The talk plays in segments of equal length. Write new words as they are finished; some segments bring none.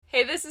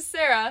Hey, this is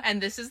Sarah.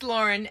 And this is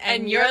Lauren.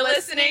 And you're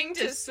listening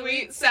to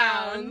Sweet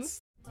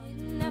Sounds.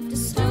 Didn't have to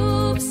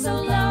stoop so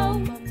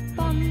low.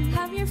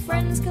 Have your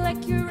friends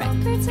collect your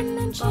records and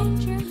then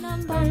change your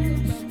number.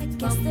 I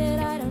guess that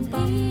I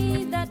don't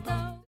need that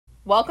though.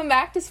 Welcome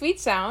back to Sweet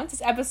Sounds.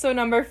 It's episode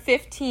number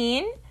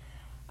 15.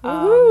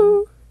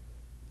 Woohoo!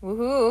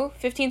 Woohoo.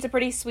 15's a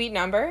pretty sweet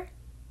number.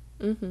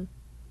 3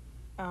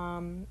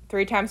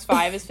 times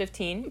 5 is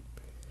 15.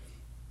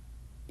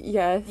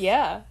 Yes.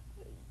 Yeah.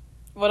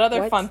 What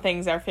other fun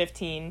things are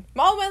 15?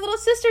 Oh, my little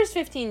sister's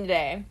 15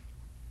 today.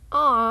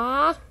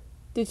 Aww.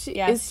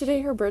 Is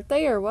today her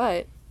birthday or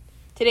what?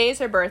 Today is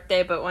her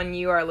birthday, but when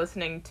you are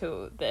listening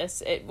to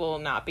this, it will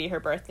not be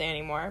her birthday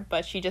anymore.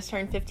 But she just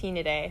turned 15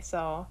 today,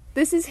 so...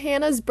 This is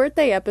Hannah's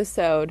birthday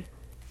episode.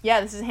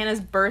 Yeah, this is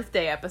Hannah's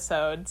birthday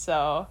episode,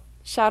 so...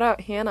 Shout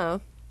out Hannah.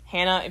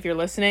 Hannah, if you're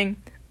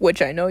listening,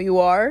 which I know you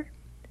are,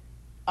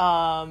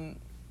 actually,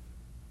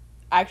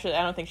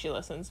 I don't think she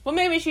listens. Well,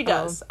 maybe she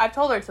does. I've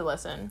told her to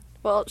listen.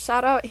 Well,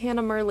 shout out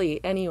Hanna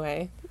Myrlie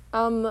anyway.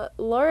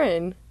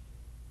 Lauren,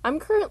 I'm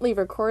currently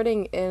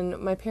recording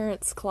in my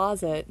parents'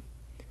 closet.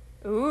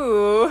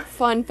 Ooh.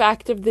 Fun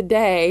fact of the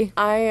day.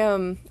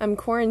 I'm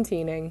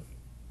quarantining.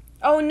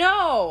 Oh,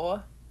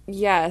 no.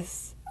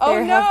 Yes. Oh,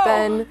 there no. have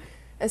been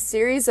a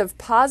series of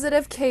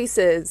positive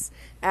cases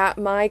at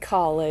my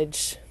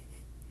college.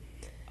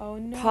 Oh,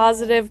 no.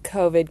 Positive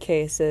COVID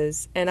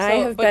cases. And I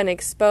have been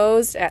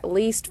exposed at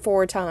least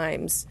 4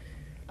 times.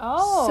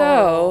 Oh.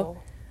 So,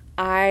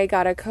 I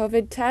got a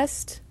COVID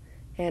test,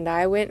 and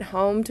I went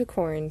home to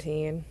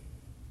quarantine.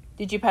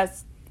 Did you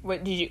pass... Were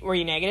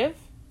you negative?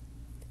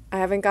 I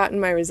haven't gotten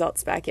my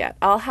results back yet.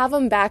 I'll have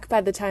them back by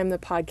the time the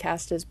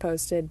podcast is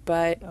posted,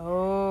 but...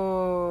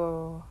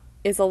 Oh.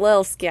 It's a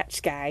little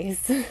sketch,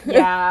 guys.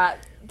 Yeah.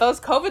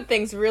 Those COVID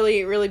things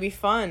really, really be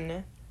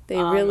fun.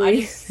 They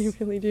really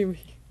do.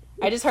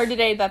 I just heard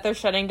today that they're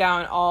shutting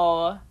down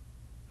all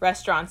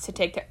restaurants to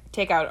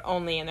take out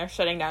only, and they're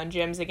shutting down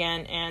gyms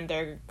again, and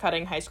they're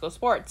cutting high school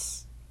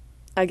sports.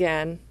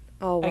 Again.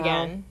 Oh, wow.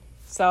 Again.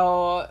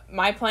 So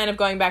my plan of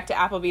going back to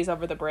Applebee's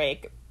over the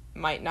break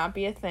might not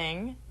be a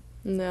thing.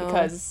 No.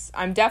 Because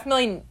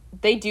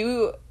they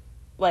do,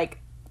 like,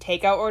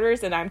 takeout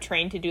orders, and I'm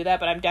trained to do that,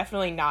 but I'm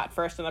definitely not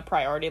first on the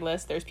priority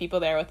list. There's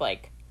people there with,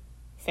 like,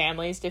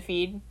 families to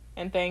feed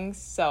and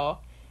things, so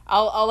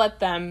I'll let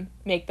them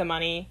make the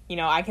money. You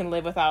know, I can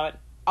live without...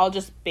 I'll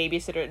just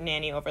babysit or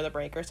nanny over the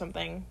break or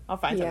something. I'll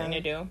find something to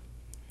do.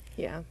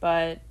 Yeah.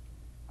 But,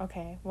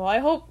 okay. Well, I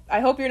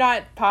hope you're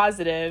not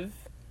positive.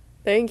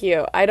 Thank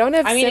you. I don't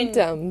have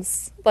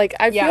symptoms. Like,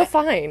 I feel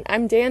fine.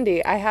 I'm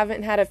dandy. I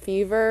haven't had a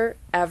fever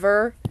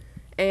ever,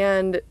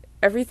 and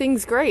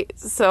everything's great.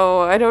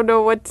 So I don't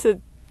know what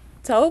to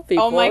tell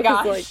people. Oh my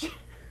gosh. Like,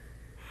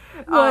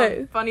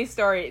 what? Funny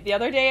story. The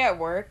other day at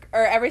work,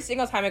 or every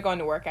single time I go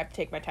into work, I have to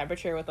take my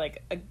temperature with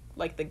like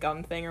the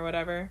gum thing or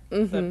whatever.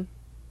 Mm-hmm.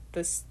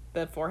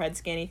 The forehead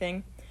scanny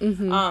thing.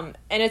 Mm-hmm.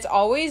 And it's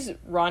always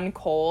run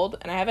cold,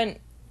 and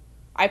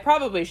I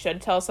probably should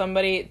tell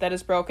somebody that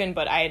it's broken,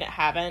 but I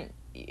haven't.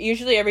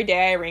 Usually every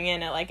day I ring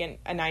in at like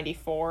a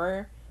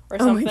 94 or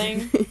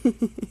something.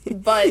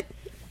 But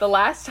the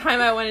last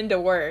time I went into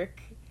work,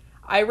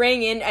 I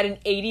rang in at an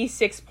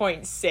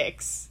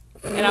 86.6.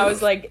 And I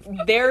was like,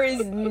 there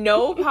is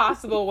no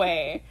possible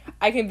way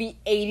I can be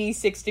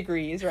 86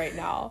 degrees right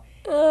now.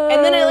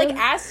 And then I, like,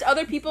 asked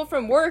other people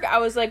from work, I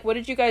was like, what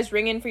did you guys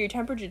ring in for your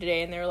temperature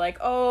today? And they were like,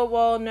 oh,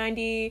 well,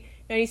 90,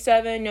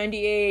 97,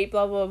 98,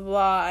 blah, blah,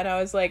 blah. And I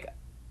was like,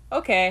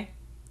 okay,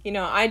 you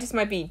know, I just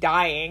might be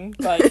dying,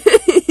 but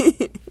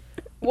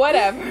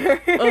whatever.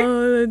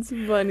 Oh, that's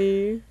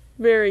funny.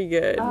 Very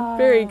good.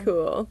 Very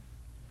cool.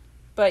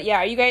 But,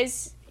 yeah,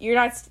 is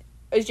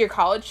your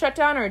college shut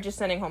down or just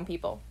sending home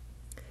people?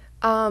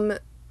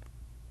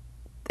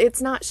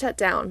 It's not shut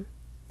down.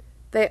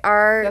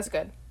 That's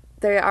good.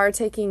 They are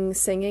taking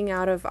singing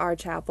out of our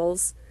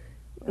chapels.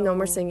 No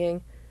more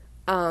singing.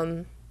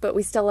 But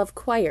we still have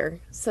choir,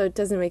 so it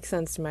doesn't make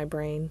sense to my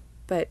brain.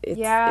 But it's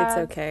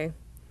okay.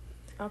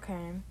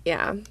 Okay.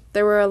 Yeah.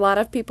 There were a lot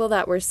of people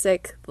that were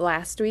sick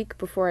last week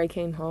before I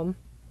came home.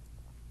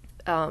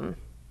 But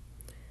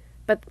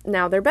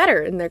now they're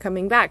better and they're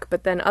coming back.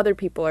 But then other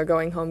people are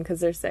going home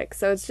because they're sick.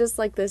 So it's just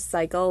like this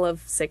cycle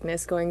of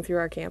sickness going through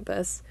our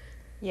campus.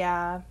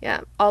 Yeah.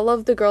 Yeah. All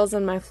of the girls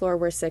on my floor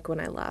were sick when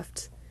I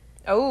left.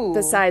 Oh.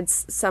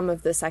 Besides some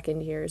of the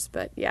second years,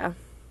 but yeah.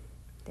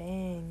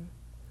 Dang.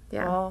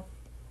 Yeah. Well,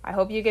 I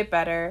hope you get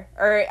better.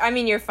 Or, I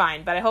mean, you're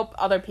fine, but I hope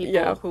other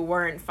people who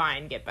weren't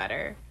fine get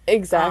better.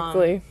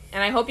 Exactly.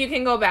 And I hope you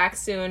can go back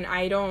soon.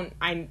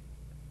 I'm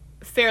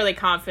fairly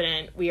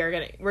confident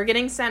we're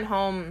getting sent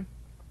home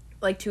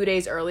like 2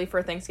 days early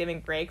for Thanksgiving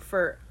break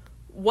for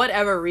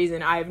whatever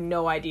reason. I have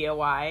no idea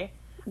why.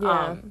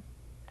 Yeah.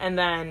 And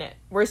then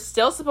we're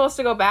still supposed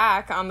to go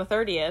back on the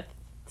 30th,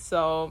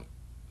 so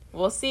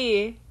we'll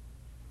see.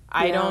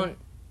 I don't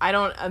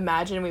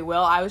imagine we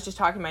will. I was just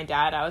talking to my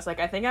dad. I was like,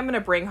 I think I'm going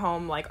to bring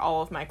home, like,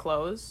 all of my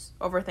clothes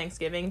over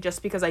Thanksgiving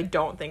just because I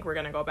don't think we're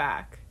going to go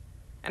back.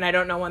 And I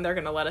don't know when they're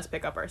going to let us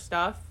pick up our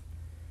stuff.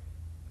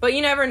 But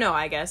you never know,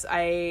 I guess.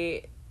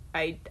 I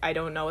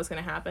don't know what's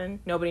going to happen.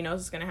 Nobody knows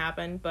what's going to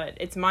happen. But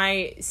it's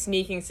my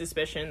sneaking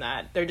suspicion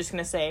that they're just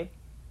going to say,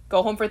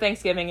 go home for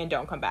Thanksgiving and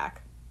don't come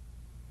back.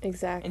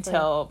 Exactly.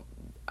 Until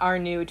our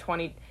new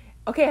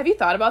Okay, have you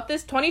thought about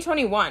this?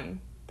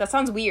 2021. That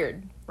sounds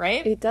weird,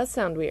 right? It does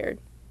sound weird.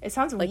 It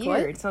sounds like weird.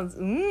 What? It sounds,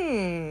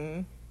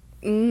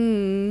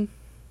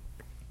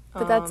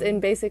 But that's in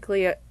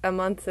basically a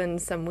month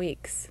and some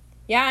weeks.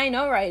 Yeah, I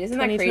know, right? Isn't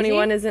that crazy?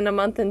 2021 is in a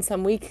month and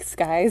some weeks,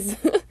 guys.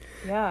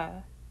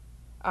 Yeah.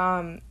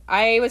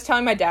 I was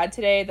telling my dad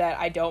today that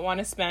I don't want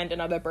to spend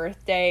another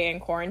birthday in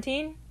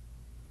quarantine.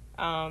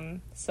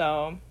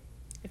 So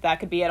if that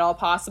could be at all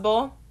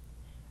possible.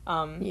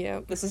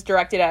 This is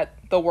directed at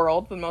the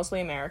world, but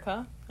mostly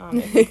America.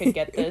 If we could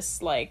get this,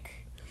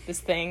 this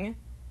thing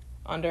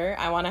under.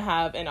 I want to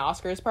have an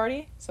Oscars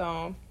party,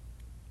 so.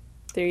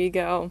 There you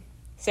go.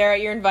 Sarah,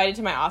 you're invited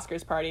to my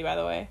Oscars party, by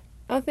the way.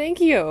 Oh,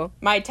 thank you.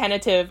 My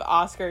tentative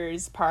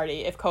Oscars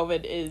party, if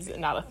COVID is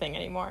not a thing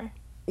anymore.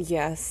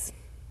 Yes,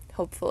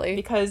 hopefully.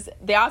 Because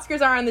the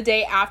Oscars are on the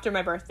day after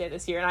my birthday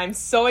this year, and I'm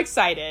so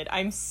excited.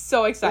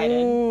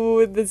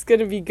 Ooh, that's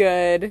gonna be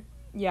good.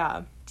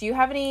 Yeah. Do you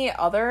have any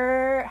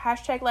other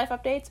hashtag life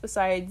updates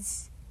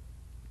besides,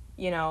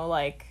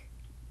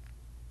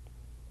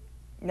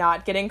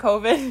 not getting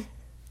COVID?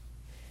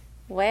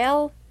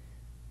 Well,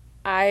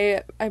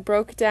 I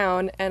broke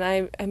down and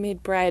I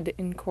made bread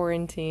in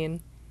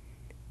quarantine.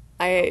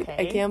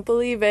 I can't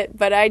believe it,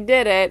 but I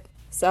did it.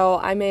 So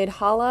I made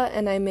challah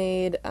and I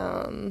made,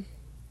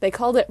 they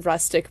called it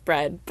rustic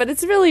bread, but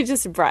it's really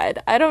just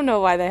bread. I don't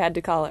know why they had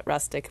to call it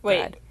rustic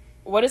bread. Wait,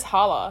 what is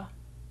challah?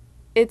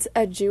 It's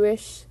a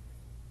Jewish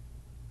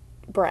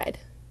bread.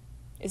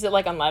 Is it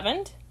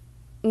unleavened?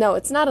 No,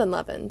 it's not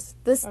unleavened.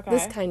 This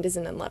kind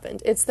isn't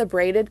unleavened. It's the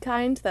braided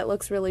kind that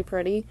looks really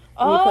pretty.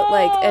 And you put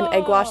an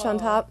egg wash on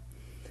top.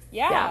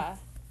 Yeah.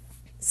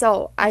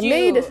 So I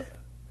made.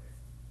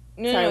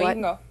 No, you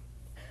can go.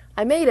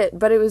 I made it,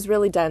 but it was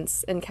really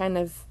dense and kind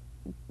of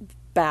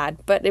bad.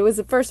 But it was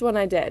the first one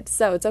I did,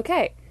 so it's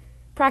okay.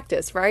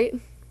 Practice, right?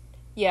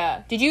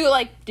 Yeah. Did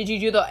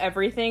you do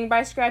everything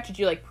by scratch? Did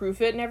you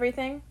proof it and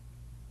everything?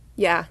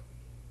 Yeah.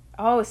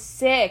 Oh,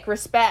 sick.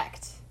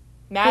 Respect.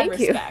 Mad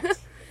respect.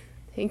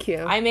 Thank you.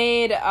 I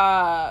made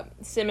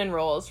cinnamon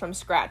rolls from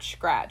scratch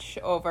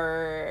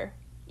over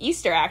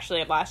Easter,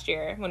 actually, of last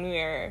year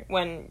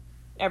when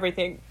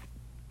everything,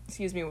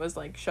 was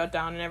shut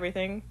down and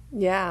everything.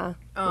 Yeah.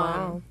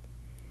 Wow.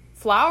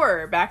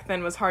 Flour back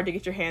then was hard to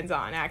get your hands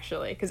on,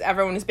 actually, because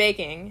everyone was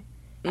baking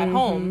at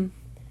home.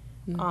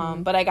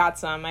 Mm-hmm. But I got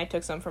some. I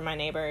took some from my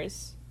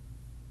neighbors.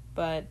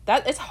 But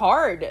it's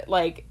hard,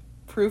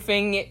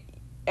 proofing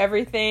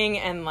everything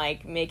and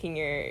making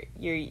your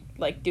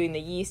doing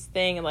the yeast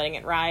thing and letting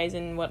it rise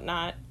and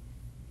whatnot.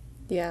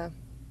 Yeah.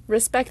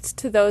 Respect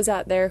to those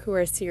out there who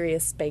are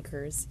serious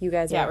bakers. You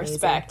guys are amazing.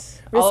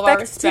 Respect.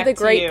 Respect to the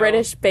Great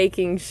British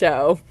Baking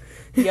Show.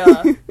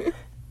 Yeah.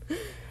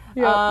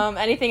 Yep.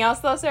 Anything else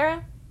though,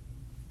 Sarah?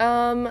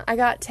 I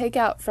got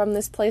takeout from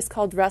this place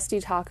called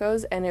Rusty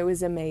Tacos, and it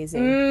was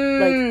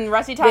amazing.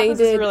 Rusty Tacos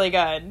is really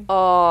good.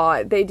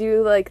 Oh, they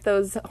do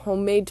those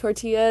homemade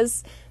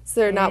tortillas,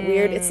 so they're not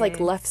weird. It's like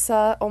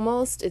lefse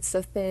almost. It's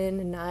so thin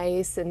and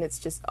nice, and it's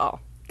just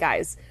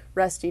guys,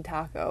 Rusty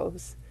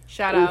Tacos.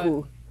 Shout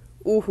out.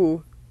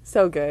 Ooh,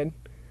 so good.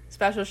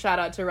 Special shout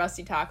out to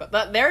Rusty Taco.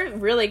 But they're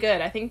really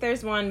good. I think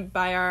there's one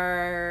by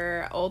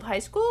our old high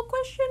school ?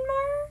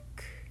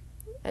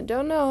 I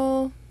don't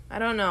know.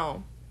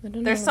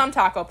 There's some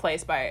taco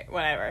place by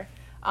whatever.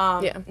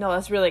 Yeah. No,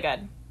 that's really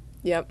good.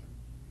 Yep.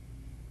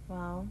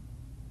 Wow.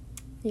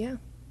 Yeah.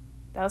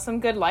 That was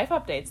some good life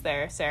updates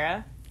there,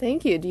 Sarah.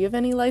 Thank you. Do you have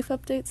any life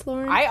updates,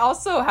 Lauren? I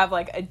also have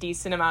a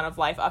decent amount of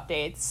life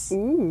updates.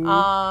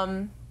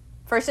 Ooh.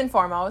 First and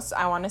foremost,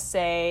 I want to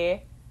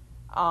say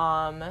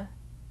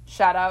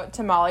shout out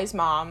to Molly's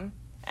mom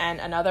and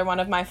another one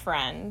of my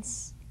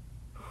friends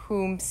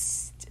whom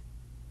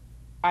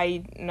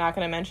I'm not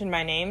going to mention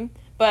my name,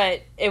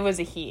 but it was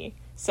a he.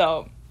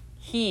 So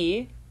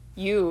you,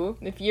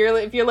 if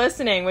you're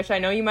listening, which I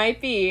know you might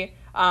be,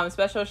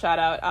 special shout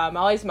out,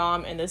 Molly's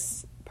mom and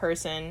this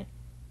person,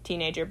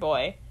 teenager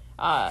boy,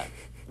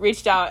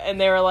 reached out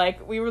and they were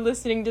we were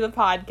listening to the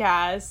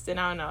podcast, and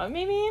I don't know, it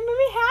made me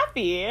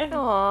happy.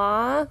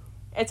 Aww.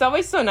 It's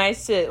always so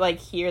nice to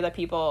hear that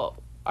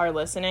people are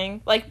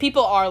listening.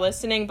 People are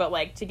listening,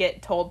 but to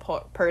get told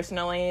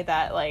personally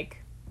that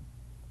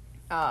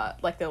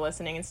they're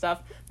listening and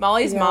stuff.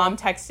 Molly's mom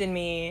texted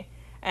me,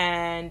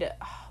 and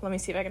let me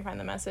see if I can find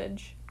the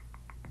message.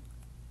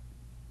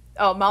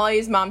 Oh,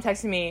 Molly's mom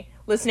texted me,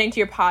 listening to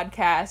your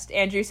podcast.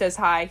 Andrew says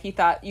hi. He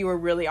thought you were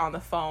really on the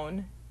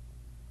phone,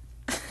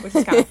 which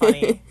is kind of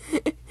funny.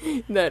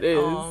 That is.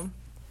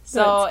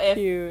 So that's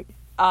cute.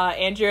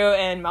 Andrew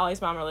and Molly's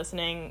mom are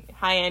listening,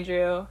 hi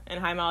Andrew, and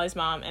hi Molly's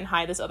mom, and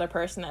hi this other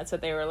person that said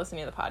they were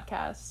listening to the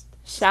podcast.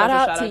 Shout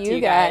out to you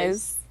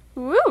guys.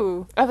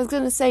 Woo! I was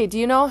gonna say, do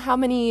you know how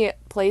many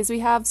plays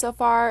we have so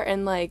far,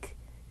 and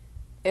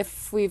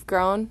if we've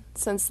grown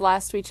since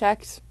last we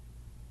checked?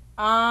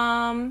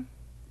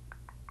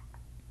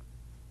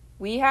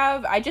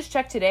 I just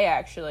checked today,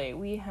 actually.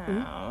 We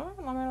have,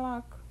 let me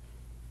look.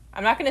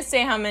 I'm not going to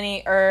say how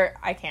many, or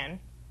I can.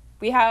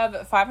 We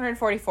have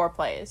 544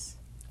 plays.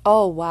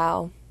 Oh,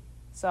 wow.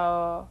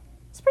 So,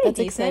 it's pretty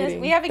decent.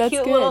 Exciting. We have a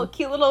cute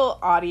little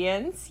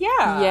audience.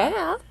 Yeah.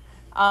 Yeah.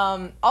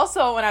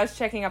 Also, when I was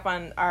checking up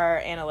on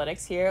our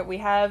analytics here, we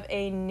have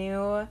a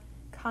new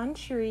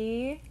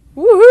country.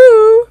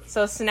 Woohoo!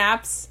 So,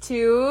 snaps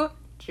to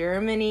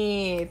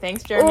Germany.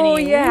 Thanks, Germany. Oh,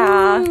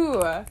 yeah.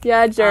 Woo.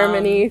 Yeah,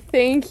 Germany.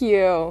 Thank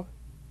you.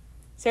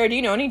 Sarah, do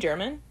you know any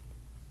German?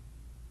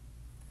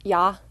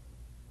 Yeah.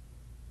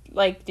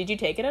 Like, did you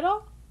take it at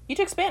all? You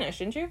took Spanish,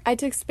 didn't you? I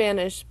took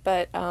Spanish,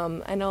 but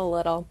I know a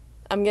little.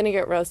 I'm going to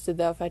get roasted,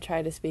 though, if I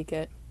try to speak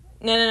it.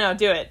 No,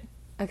 do it.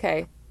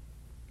 Okay.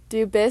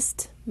 Du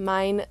bist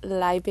mein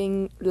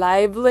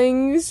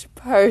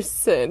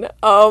Lieblingsperson.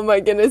 Oh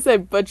my goodness, I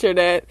butchered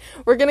it.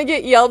 We're gonna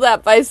get yelled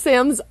at by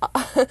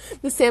the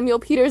Samuel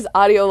Peters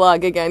audio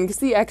log again,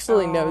 because he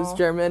actually knows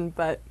German,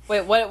 but...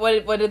 Wait,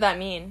 what did that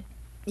mean?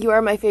 You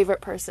are my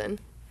favorite person.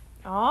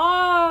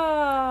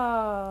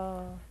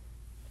 Oh.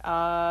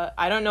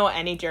 I don't know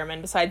any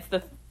German besides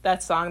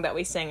that song that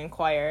we sang in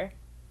choir.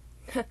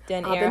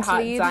 Den hat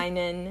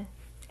seinen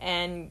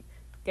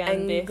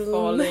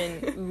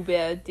befallen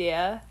über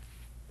dir.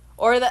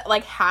 Or that,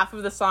 like, half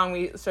of the song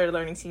we started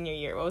learning senior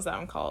year. What was that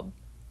one called?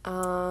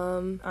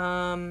 What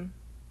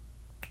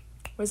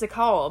is it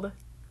called?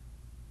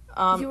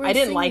 I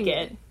didn't like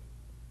it.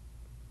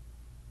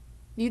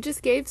 You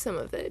just gave some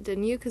of it,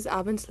 didn't you? Because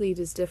Abendlied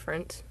is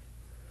different.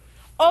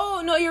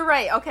 Oh, no, you're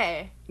right.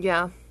 Okay.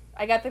 Yeah.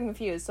 I got them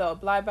confused. So,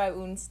 bleib bei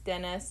uns,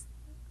 Dennis.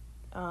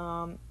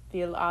 Will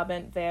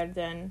Abend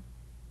werden.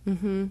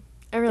 Mm-hmm.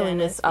 I really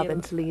miss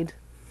Abendlied.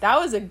 That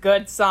was a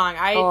good song.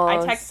 I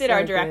texted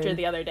our director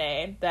the other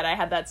day that I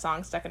had that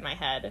song stuck in my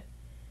head.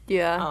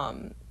 Yeah.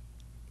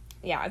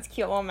 Yeah, it's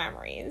cute little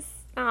memories.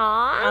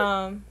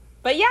 Aww.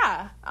 But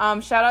yeah,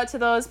 shout out to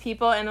those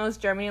people and those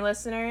Germany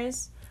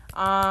listeners.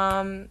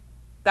 That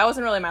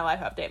wasn't really my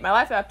life update. My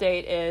life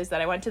update is that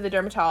I went to the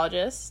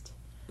dermatologist.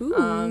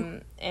 Ooh.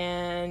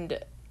 And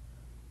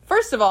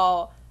first of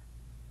all,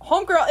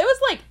 homegirl, it was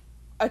like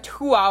a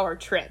 2-hour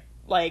trip.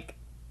 Like,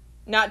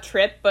 not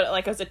trip, but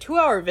like it was a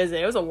 2-hour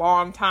visit. It was a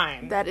long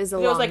time. That is a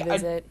long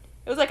visit.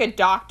 It was like a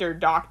doctor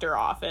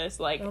office.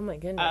 Like, oh my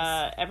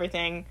goodness.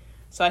 Everything.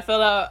 So I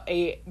filled out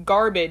a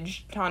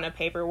garbage ton of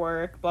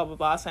paperwork, blah, blah,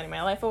 blah, signing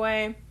my life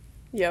away.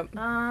 Yep.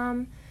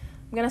 I'm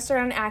going to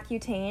start on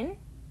Accutane.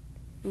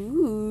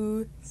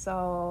 Ooh.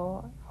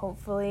 So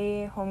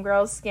hopefully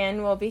homegirl's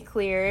skin will be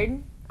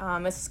cleared.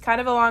 It's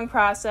kind of a long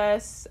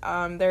process.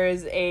 There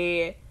is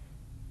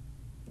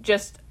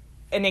just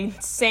an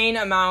insane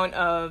amount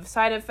of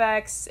side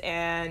effects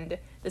and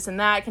this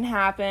and that can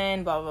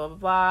happen, blah, blah, blah,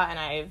 blah. And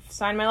I've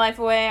signed my life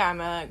away. I'm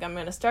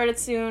going to start it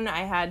soon.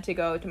 I had to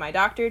go to my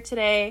doctor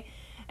today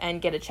and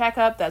get a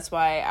checkup. That's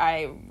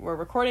why we're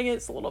recording it.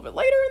 It's a little bit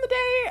later in the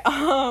day.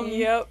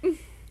 Yep.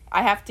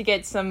 I have to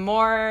get some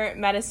more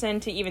medicine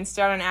to even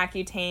start on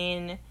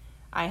Accutane.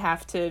 I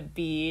have to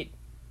beat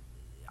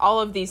all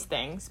of these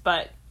things,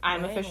 but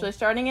I'm officially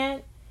starting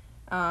it.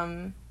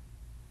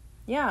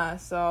 Yeah,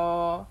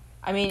 so,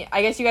 I mean,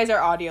 I guess you guys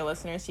are audio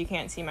listeners, so you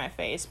can't see my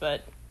face,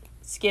 but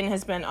skin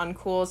has been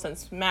uncool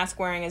since mask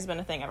wearing has been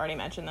a thing. I've already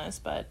mentioned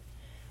this, but,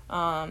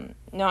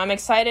 no, I'm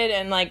excited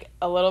and, like,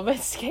 a little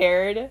bit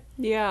scared.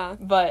 Yeah.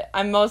 But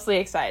I'm mostly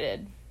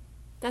excited.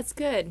 That's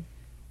good.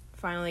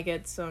 Finally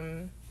get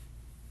some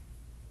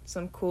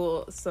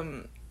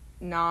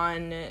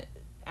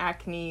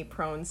non-acne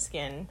prone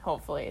skin,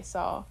 hopefully.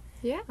 So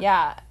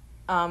yeah.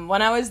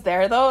 When I was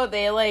there though,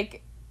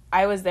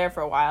 I was there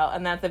for a while,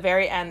 and at the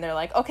very end they're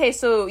like, okay,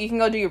 so you can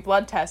go do your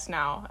blood test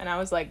now. And I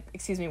was like,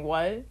 excuse me,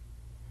 what?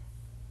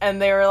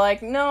 And they were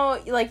like,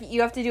 no, like,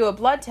 you have to do a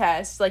blood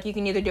test. Like, you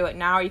can either do it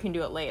now or you can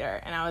do it later.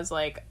 And I was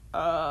like,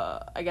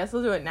 I guess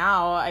I'll do it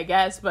now, I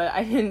guess. But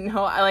I didn't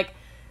know.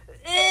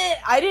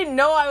 I didn't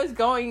know I was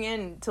going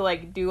in to,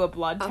 like, do a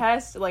blood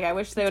test. Like, I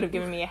wish they would have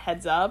given me a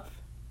heads up.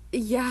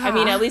 Yeah. I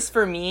mean, at least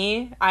for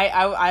me,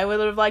 I would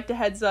have liked a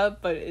heads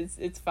up, but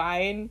it's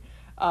fine.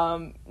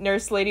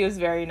 Nurse lady was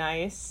very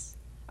nice.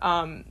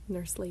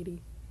 Nurse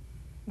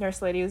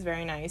lady was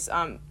very nice.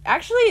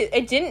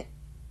 Actually,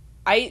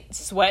 I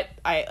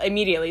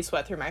immediately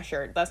sweat through my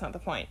shirt. That's not the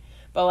point.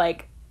 But,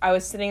 like, I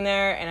was sitting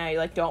there, and I,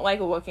 like, don't like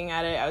looking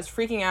at it. I was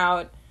freaking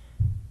out,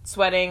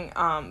 sweating.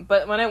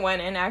 But when I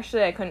went in,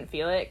 actually, I couldn't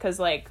feel it, because,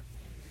 like,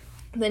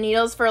 the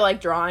needles for, like,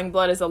 drawing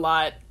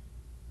blood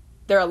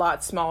they're a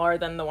lot smaller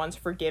than the ones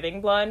for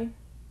giving blood.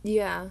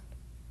 Yeah.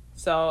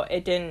 So,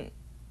 it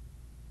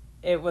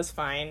was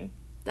fine.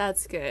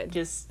 That's good.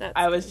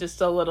 I was just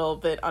a little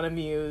bit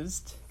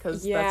unamused,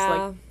 because that's,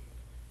 like,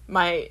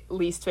 my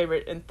least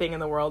favorite thing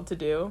in the world to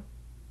do.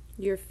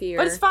 Your fear.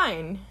 But it's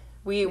fine.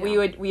 We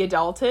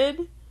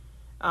adulted.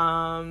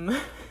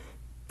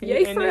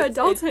 Yay for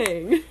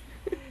adulting.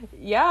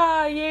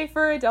 Yeah, yay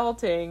for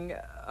adulting.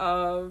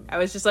 I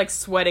was just, like,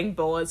 sweating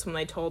bullets when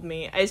they told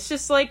me. It's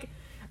just, like,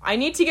 I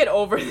need to get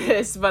over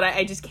this, but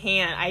I just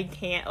can't. I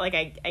can't, like,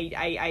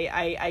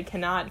 I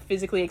cannot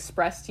physically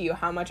express to you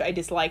how much I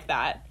dislike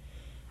that.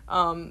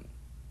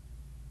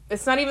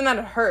 It's not even that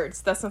it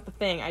hurts. That's not the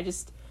thing. I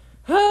just,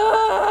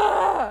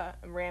 I'm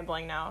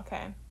rambling now.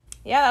 Okay.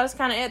 Yeah, that was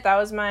kind of it. That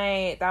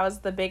was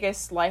the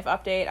biggest life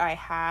update I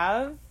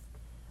have.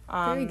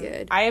 Very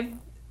good. I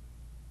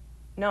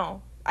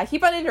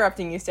keep on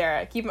interrupting you,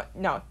 Sarah.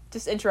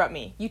 Just interrupt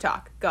me. You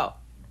talk. Go.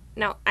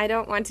 No, I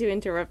don't want to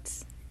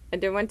interrupt. I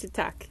don't want to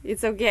talk.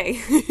 It's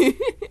okay.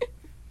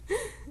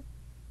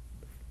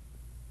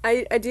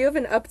 I do have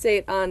an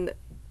update on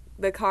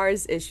the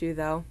cars issue,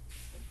 though.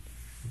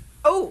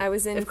 Oh! I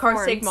was informed. If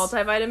cars take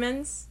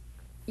multivitamins?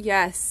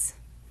 Yes.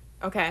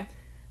 Okay.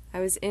 I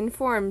was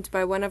informed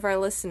by one of our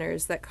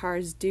listeners that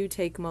cars do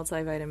take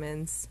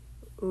multivitamins.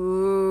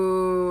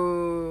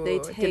 Ooh.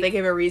 Did they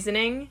give a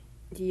reasoning?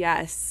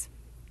 Yes.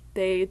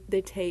 They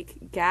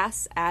take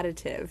gas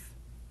additive.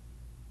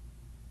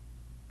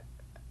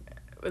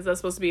 Was that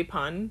supposed to be a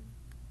pun?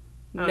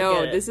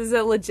 No, this is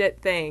a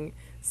legit thing.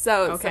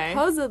 So,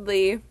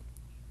 supposedly,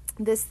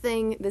 this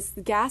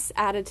gas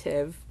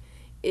additive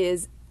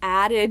is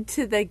added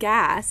to the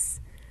gas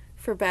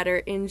for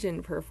better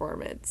engine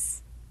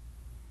performance.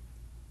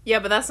 Yeah,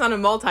 but that's not a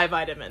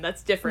multivitamin.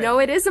 That's different. No,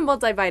 it is a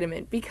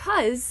multivitamin,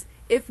 because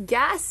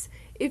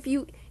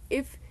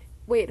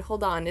wait,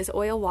 hold on. Is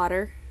oil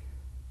water?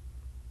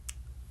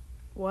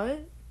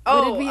 What?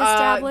 What did we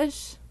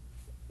establish?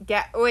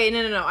 Wait,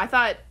 no. I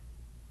thought...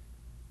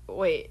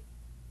 Wait.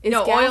 Is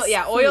no, gas oil.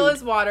 Yeah, food? Oil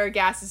is water,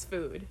 gas is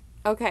food.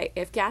 Okay,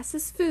 if gas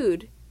is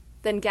food,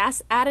 then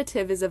gas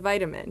additive is a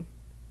vitamin.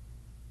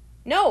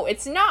 No,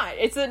 it's not.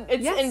 It's a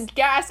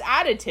gas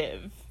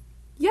additive.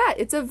 Yeah,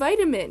 it's a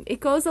vitamin. It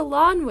goes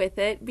along with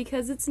it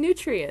because it's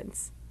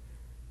nutrients.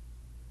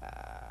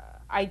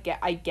 I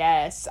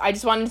guess. I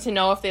just wanted to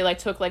know if they, like,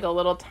 took, like, a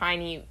little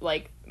tiny,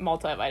 like,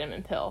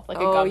 multivitamin pill. Like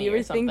a gummy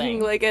or something. Oh, you were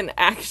thinking, like, an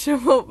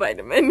actual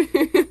vitamin.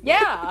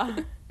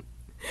 Yeah.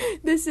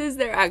 This is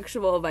their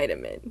actual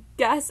vitamin.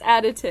 Gas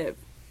additive.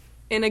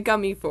 In a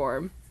gummy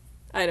form.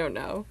 I don't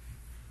know.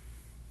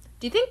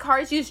 Do you think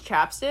cars use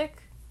chapstick?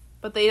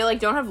 But they,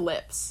 like, don't have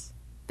lips.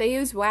 They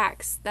use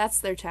wax. That's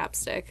their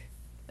chapstick.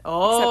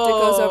 Oh. Except it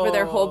goes over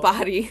their whole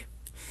body.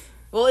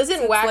 Well,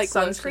 isn't wax like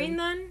sunscreen lotion.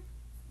 then?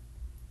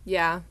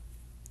 Yeah.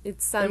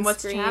 It's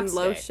sunscreen,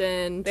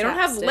 lotion, They don't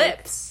have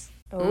lips.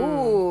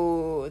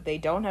 Ooh, they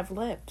don't have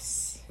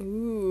lips.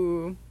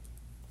 Ooh.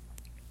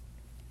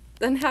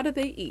 Then how do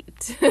they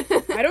eat?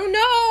 I don't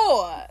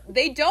know.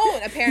 They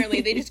don't,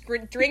 apparently. They just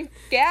drink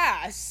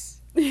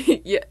gas.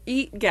 Yeah,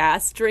 eat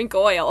gas, drink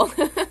oil.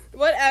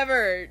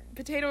 Whatever.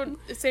 Potato,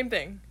 same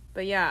thing.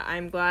 But yeah,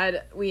 I'm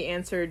glad we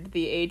answered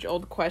the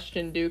age-old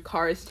question, do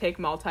cars take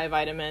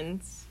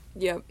multivitamins?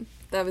 Yep,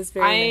 that was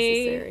very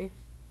necessary.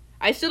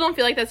 I still don't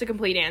feel like that's a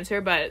complete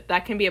answer, but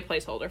that can be a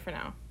placeholder for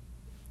now.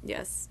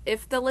 Yes.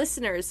 If the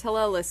listeners,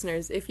 hello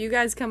listeners, if you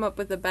guys come up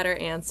with a better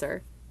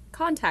answer,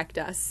 contact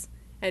us,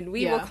 and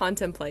we will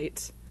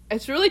contemplate.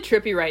 It's really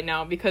trippy right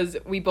now because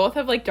we both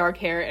have, like, dark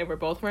hair and we're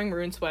both wearing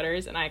maroon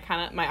sweaters, and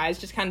my eyes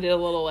just kind of did a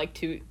little,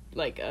 like,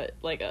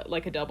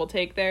 a double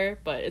take there,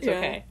 but it's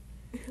okay.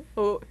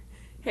 Oh,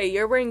 hey,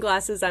 you're wearing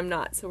glasses, I'm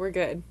not, so we're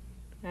good.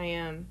 I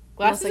am.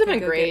 Glasses have been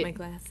great. My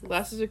glasses.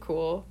 Glasses are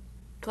cool.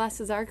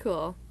 Glasses are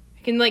cool.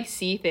 I can, like,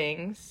 see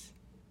things.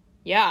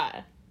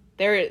 Yeah.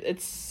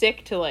 It's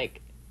sick to,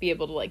 like, be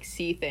able to, like,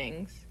 see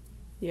things.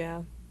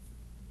 Yeah.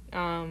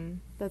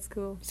 That's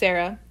cool.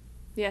 Sarah.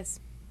 Yes.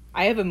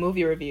 I have a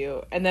movie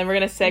review, and then we're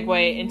going to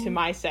segue into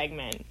my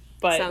segment.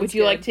 But Sounds would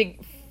you good. like to,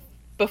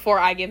 before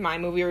I give my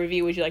movie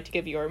review, would you like to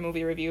give your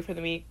movie review for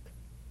the week?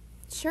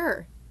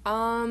 Sure.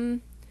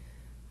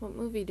 What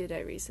movie did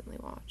I recently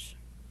watch?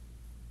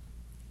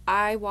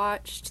 I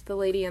watched The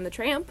Lady and the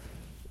Tramp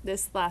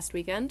this last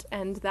weekend,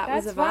 and that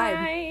was a vibe. That's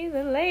why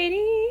the lady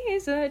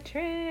is a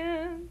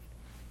tramp.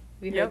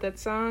 Have you heard that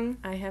song?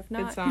 I have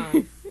not. Good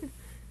song.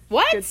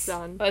 What? Good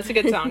song. Oh, that's a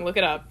good song. Look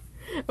it up.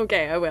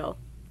 Okay, I will.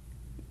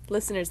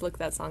 Listeners, look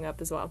that song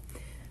up as well.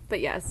 But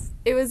yes,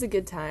 it was a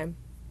good time.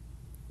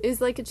 It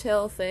was like a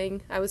chill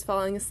thing. I was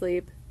falling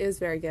asleep. It was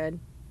very good.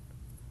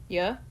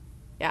 Yeah?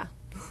 Yeah.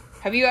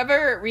 Have you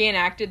ever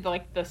reenacted,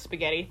 like, the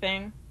spaghetti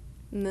thing?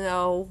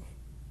 No.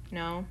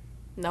 No?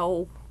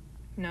 No.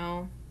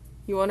 No.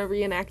 You want to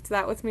reenact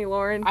that with me,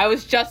 Lauren? I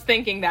was just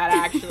thinking that,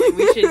 actually.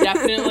 We should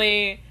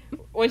definitely...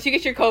 Once you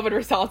get your COVID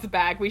results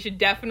back, we should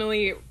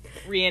definitely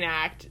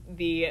reenact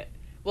the...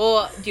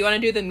 Well, do you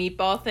want to do the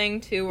meatball thing,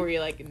 too, where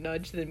you, like,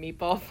 nudge the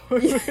meatball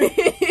forward?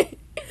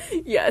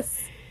 Yes.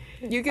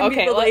 You can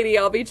be the lady,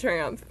 I'll be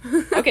Tramp.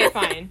 Okay,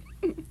 fine.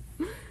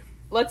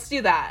 Let's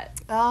do that.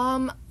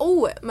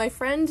 My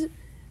friend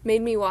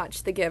made me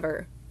watch The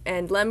Giver,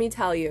 and let me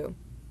tell you,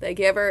 The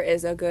Giver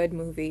is a good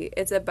movie.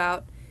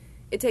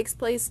 It takes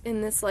place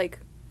in this, like,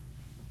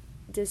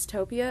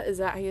 dystopia, is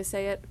that how you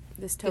say it?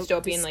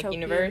 Dystopian, like,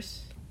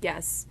 universe?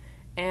 Yes.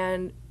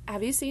 And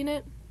have you seen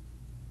it?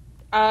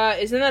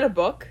 Isn't that a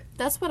book?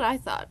 That's what I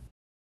thought.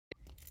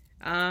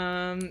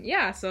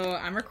 Yeah, so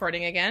I'm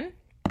recording again.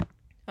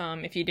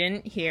 If you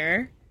didn't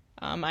hear,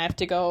 I have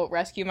to go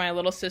rescue my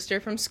little sister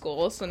from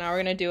school, so now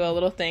we're going to do a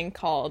little thing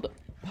called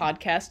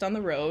Podcast on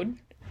the Road.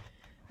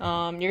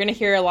 You're going to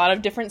hear a lot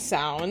of different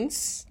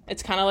sounds.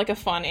 It's kind of like a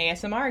fun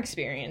ASMR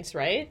experience,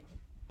 right?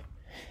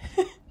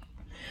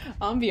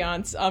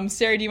 Ambiance.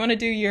 Sarah, do you want to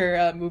do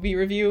your movie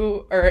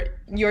review? Or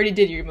you already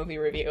did your movie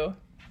review.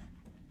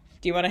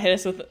 Do you want to hit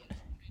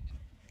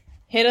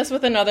us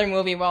with another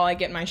movie while I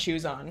get my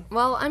shoes on?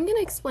 Well, I'm going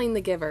to explain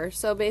The Giver.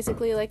 So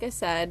basically, like I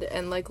said,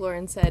 and like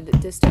Lauren said,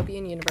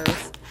 dystopian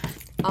universe.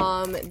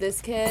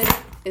 This kid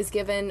is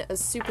given a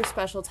super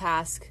special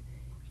task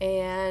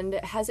and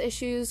has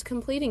issues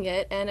completing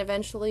it and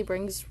eventually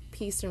brings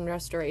peace and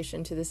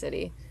restoration to the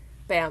city.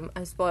 Bam,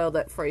 I spoiled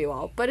it for you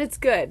all. But it's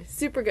good.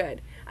 Super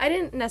good. I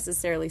didn't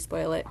necessarily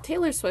spoil it.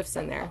 Taylor Swift's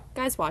in there.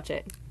 Guys, watch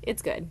it.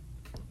 It's good.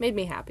 Made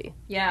me happy.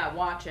 Yeah,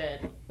 watch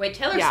it. Wait,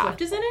 Taylor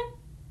Swift is in it?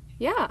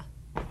 Yeah.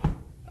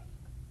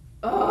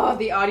 Oh,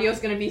 the audio's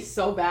gonna be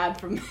so bad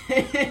from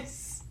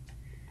this.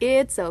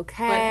 It's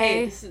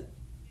okay.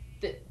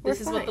 But hey, this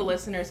is what the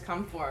listeners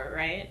come for,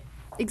 right?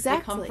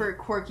 Exactly. They come for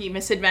quirky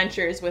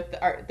misadventures with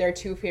their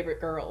two favorite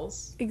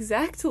girls.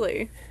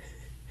 Exactly.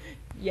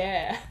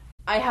 Yeah.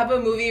 I have a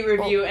movie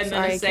review and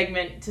then a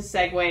segment to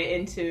segue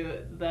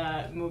into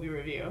the movie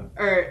review.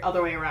 Or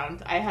other way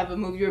around. I have a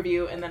movie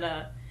review and then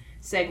a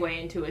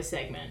segue into a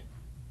segment.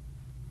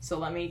 So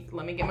let me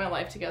get my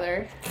life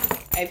together.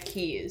 I have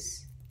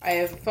keys. I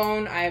have a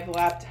phone. I have a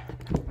laptop.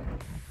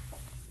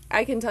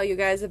 I can tell you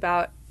guys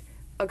about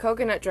a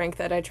coconut drink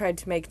that I tried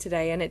to make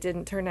today and it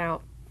didn't turn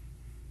out.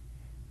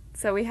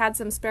 So we had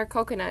some spare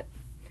coconut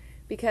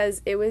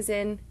because it was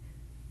in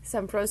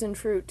some frozen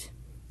fruit.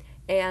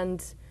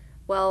 And,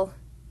 well,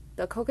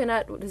 the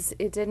coconut,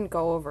 it didn't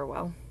go over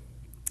well.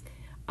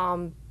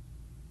 I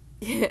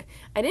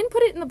didn't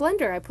put it in the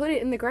blender. I put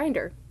it in the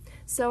grinder.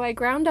 So I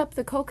ground up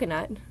the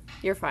coconut.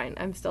 You're fine.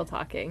 I'm still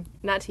talking.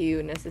 Not to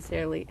you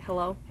necessarily.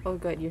 Hello? Oh,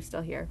 good. You're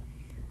still here.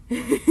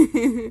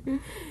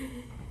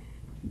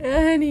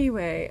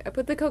 Anyway, I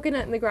put the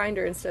coconut in the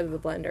grinder instead of the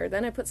blender.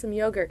 Then I put some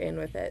yogurt in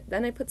with it.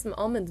 Then I put some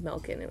almond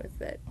milk in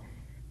with it.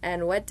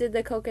 And what did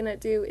the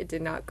coconut do? It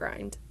did not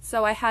grind.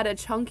 So I had a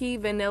chunky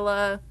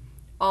vanilla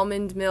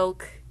almond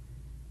milk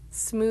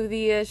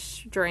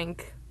smoothie-ish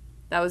drink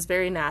that was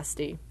very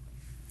nasty.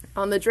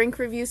 On the drink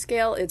review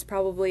scale, it's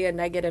probably a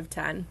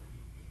 -10.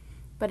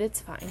 But it's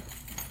fine.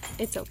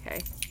 It's okay.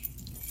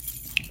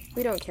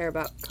 We don't care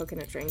about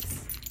coconut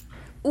drinks.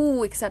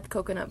 Ooh, except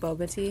coconut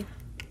boba tea.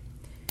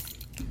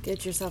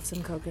 Get yourself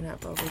some coconut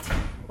boba tea.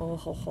 Oh,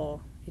 ho,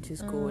 ho. It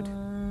is good.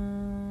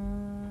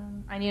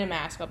 I need a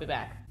mask. I'll be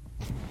back.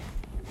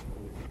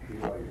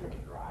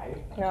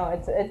 No,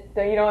 it's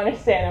you don't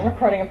understand. I'm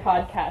recording a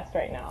podcast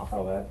right now.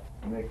 Oh, that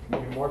makes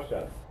even more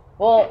sense.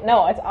 Well,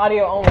 no, it's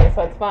audio only,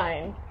 so it's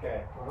fine.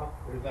 Okay, well,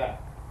 there's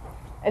that.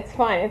 It's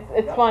fine.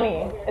 It's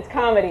funny. It's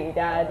comedy,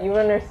 Dad. You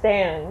would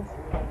understand.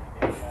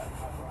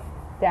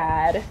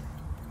 Dad.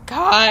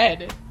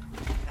 God.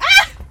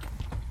 Ah!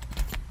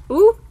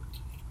 Ooh.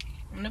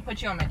 I'm gonna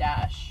put you on my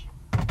dash.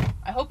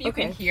 I hope you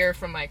can hear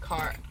from my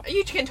car.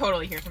 You can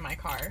totally hear from my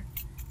car.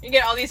 You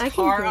get all these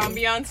car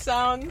ambiance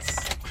sounds.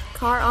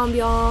 Car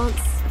ambiance.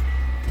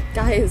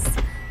 Guys,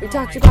 we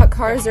talked about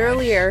cars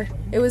earlier.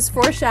 It was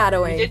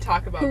foreshadowing. We did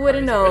talk about Who would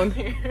have known?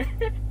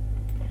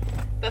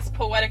 That's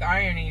poetic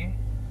irony.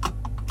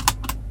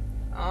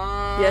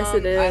 Yes,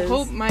 it is. I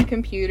hope my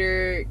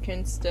computer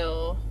can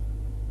still...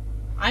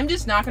 I'm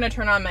just not going to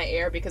turn on my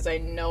air because I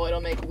know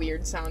it'll make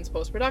weird sounds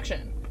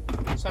post-production.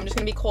 So I'm just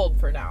going to be cold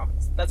for now.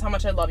 That's how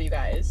much I love you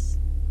guys.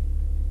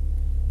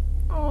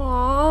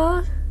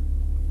 Aww.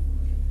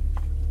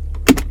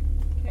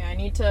 Okay, I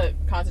need to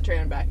concentrate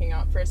on backing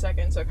out for a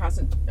second. So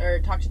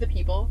talk to the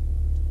people.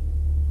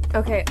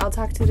 Okay, I'll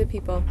talk to the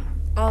people.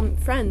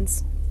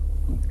 Friends,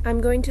 I'm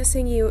going to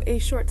sing you a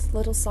short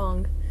little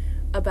song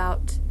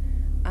about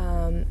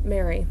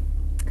Mary.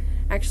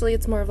 Actually,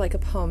 it's more of like a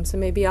poem, so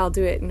maybe I'll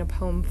do it in a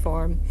poem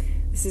form.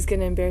 This is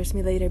gonna embarrass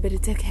me later, but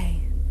it's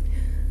okay.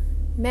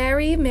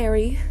 Mary,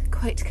 Mary,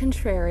 quite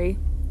contrary,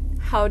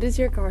 how does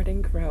your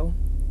garden grow?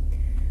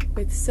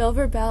 With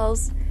silver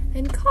bells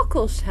and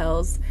cockle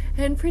shells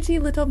and pretty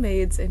little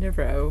maids in a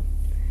row.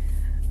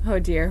 Oh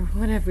dear,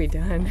 what have we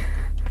done?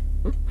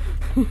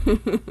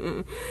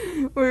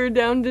 We're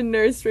down to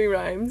nursery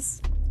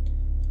rhymes.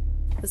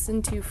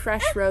 Listen to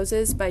Fresh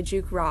Roses by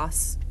Juke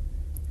Ross.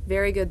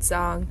 Very good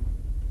song.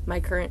 My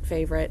current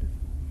favorite.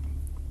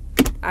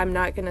 I'm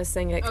not gonna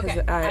sing it because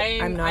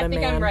I'm not a man.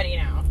 I think I'm ready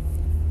now.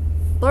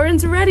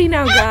 Lauren's ready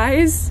now,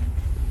 guys.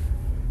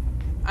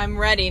 I'm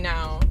ready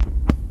now.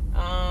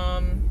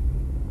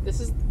 This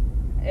is...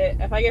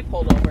 If I get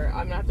pulled over,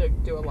 I'm gonna have to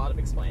do a lot of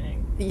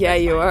explaining. Yeah,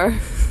 you are.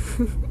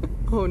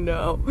 Oh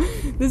no.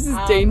 This is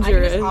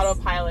dangerous. I can just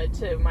autopilot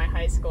to my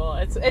high school.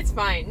 It's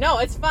fine. No,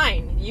 it's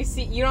fine. You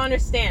don't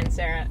understand,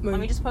 Sarah. Let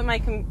me just put my...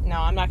 No,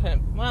 I'm not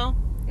gonna... Well...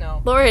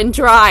 No. Lauren,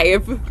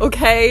 drive,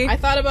 okay? I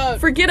thought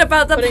about... Forget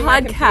about the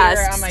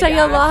podcast. Stay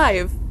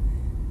alive.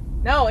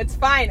 No, it's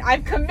fine.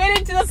 I'm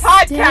committed to the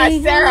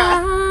podcast,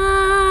 Sarah.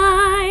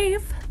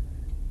 Alive.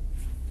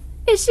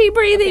 Is she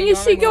breathing?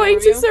 Is she going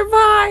to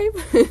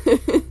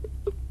survive?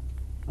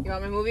 You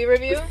want my movie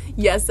review?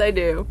 Yes, I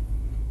do.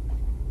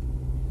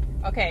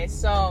 Okay,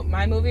 so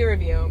my movie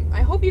review.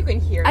 I hope you can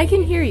hear me. I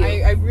can hear you.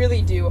 I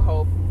really do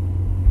hope.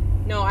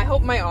 No, I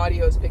hope my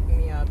audio is picking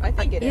me up. I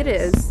think it is. It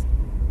is.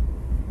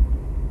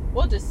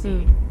 We'll just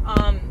see.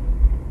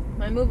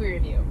 My movie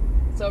review.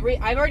 So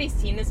I've already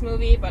seen this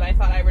movie, but I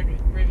thought I would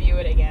review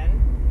it again.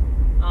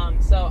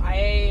 So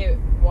I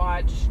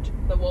watched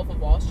The Wolf of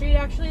Wall Street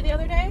actually the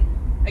other day.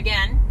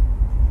 Again.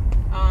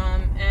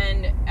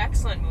 And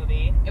excellent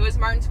movie. It was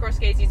Martin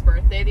Scorsese's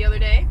birthday the other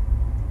day.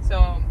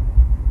 So,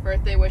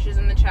 birthday wishes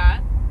in the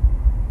chat.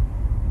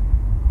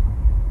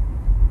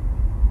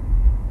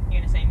 You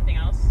gonna say anything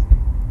else?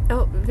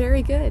 Oh,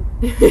 very good.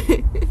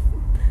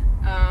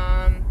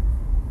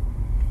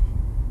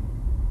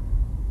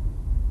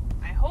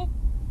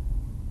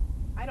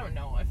 I don't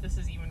know if this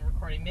is even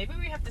recording. Maybe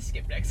we have to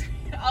skip next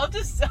week. I'll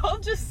just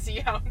see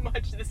how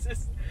much this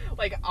is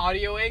like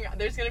audioing.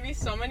 There's gonna be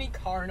so many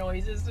car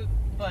noises,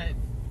 but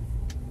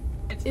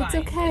it's fine. It's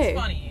okay. It's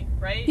funny,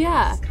 right?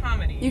 Yeah. It's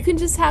comedy. You can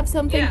just have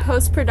something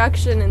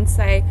post-production and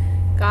say,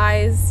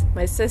 guys,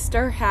 my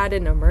sister had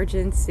an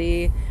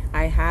emergency.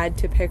 I had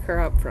to pick her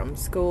up from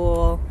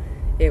school.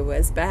 It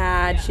was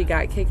bad. Yeah. She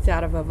got kicked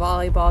out of a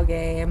volleyball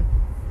game.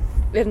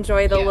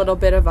 Enjoy the little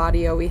bit of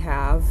audio we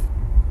have.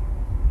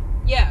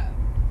 Yeah.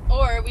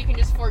 Or we can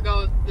just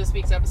forego this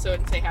week's episode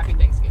and say Happy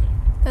Thanksgiving.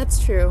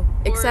 That's true.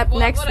 Except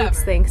next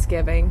week's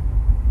Thanksgiving.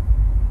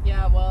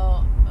 Yeah,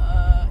 well,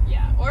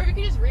 yeah. Or we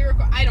can just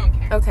re-record. I don't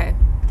care. Okay.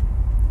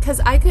 Because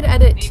I could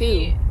edit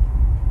too.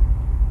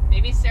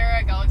 Maybe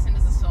Sarah Gullickson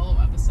does a solo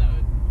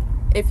episode.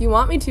 If you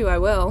want me to, I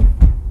will.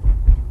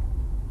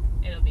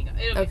 It'll be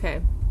good. Okay.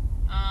 Good.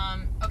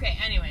 Okay,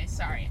 anyway,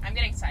 sorry. I'm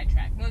getting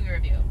sidetracked. Movie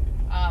review.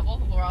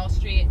 Wolf of Wall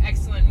Street,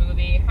 excellent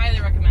movie.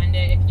 Highly recommend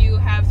it. If you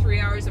have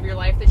 3 hours of your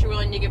life that you're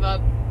willing to give up,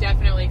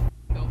 definitely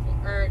go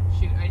for it.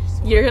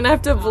 You're gonna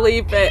have to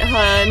bleep it,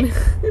 hun.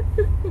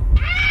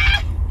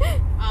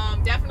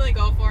 Definitely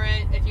go for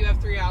it. If you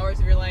have 3 hours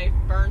of your life,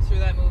 burn through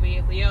that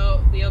movie.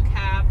 Leo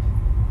DiCap.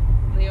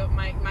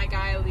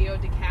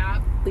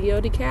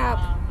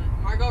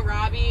 Margot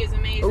Robbie is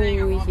amazing.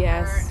 I love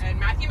her. And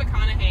Matthew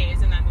McConaughey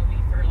is in that movie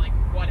for like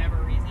whatever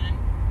reason.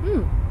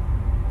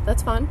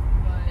 That's fun.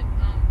 But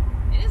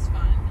it is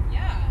fun.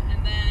 Yeah.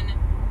 And then,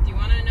 do you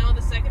want to know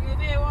the second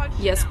movie I watched?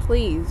 Yes,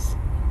 please.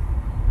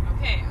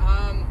 Okay.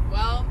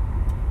 Well,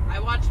 I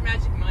watched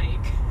Magic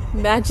Mike.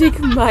 Magic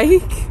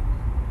Mike?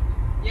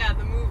 Yeah,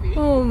 the movie.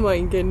 Oh my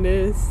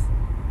goodness.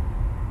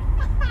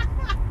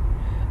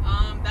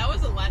 That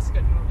was a less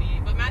good movie,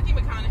 but Matthew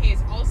McConaughey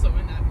is also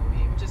in that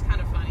movie, which is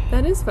kind of funny.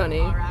 That is funny.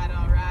 All right.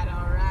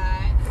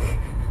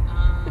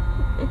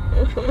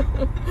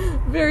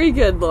 Very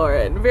good,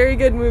 Lauren. Very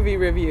good movie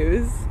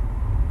reviews.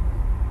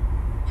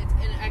 It's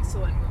an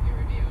excellent movie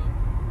review.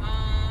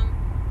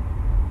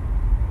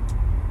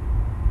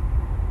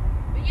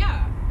 But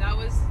yeah, that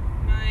was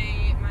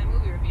my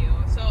movie review.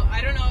 So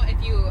I don't know if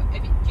do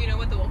you know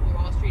what The Wolf of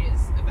Wall Street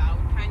is about?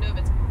 Kind of.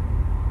 It's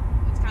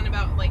kind of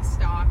about like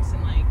stocks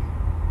and like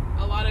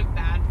a lot of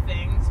bad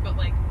things, but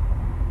like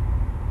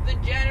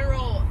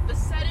the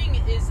setting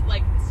is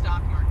like the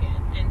stock market,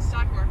 and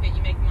stock market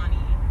you make money.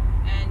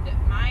 And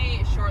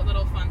my short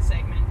little fun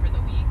segment for the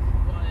week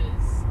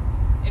was,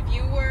 if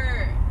you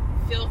were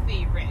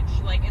filthy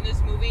rich, like in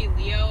this movie,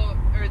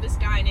 this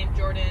guy named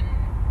Jordan,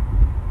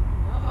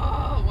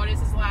 what is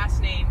his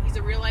last name? He's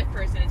a real life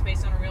person. It's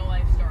based on a real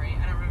life story.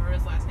 I don't remember what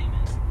his last name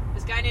is.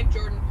 This guy named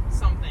Jordan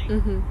something.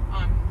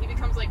 Mm-hmm. He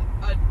becomes like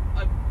a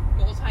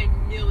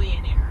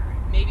multi-millionaire,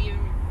 maybe even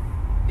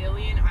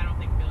billion. I don't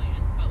think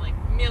billion, but like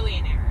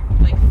millionaire,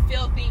 like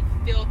filthy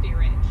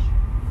rich.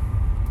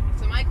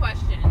 So my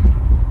question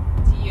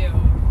to you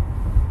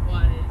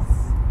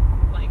was,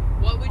 like,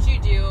 what would you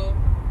do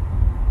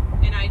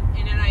in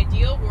an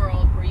ideal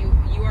world where you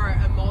are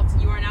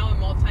now a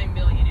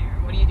multi-millionaire?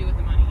 What do you do with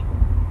the money?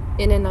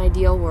 In an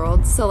ideal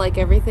world, so like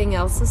everything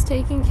else is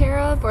taken care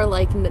of, or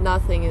like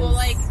nothing is. Well,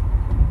 like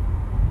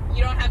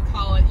you don't have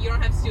college, you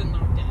don't have student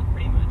loan debt,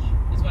 pretty much,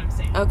 is what I'm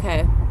saying.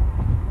 Okay.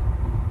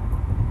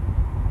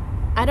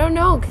 I don't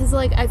know, because,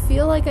 like, I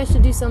feel like I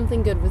should do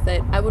something good with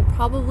it. I would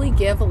probably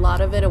give a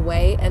lot of it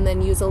away and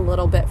then use a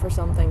little bit for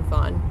something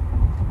fun.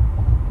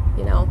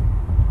 You know?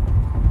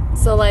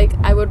 So, like,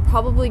 I would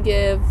probably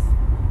give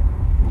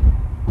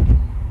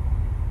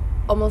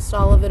almost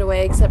all of it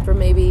away except for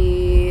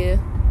maybe...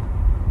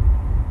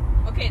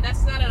 Okay,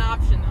 that's not an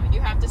option, though.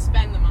 You have to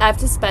spend the money. I have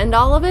to spend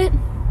all of it?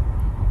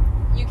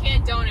 You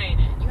can't donate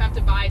it. You have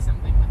to buy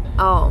something with it.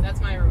 Oh.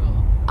 That's my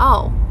rule.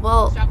 Oh,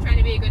 well... Stop trying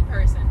to be a good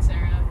person,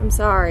 Sarah. I'm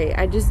sorry.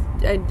 If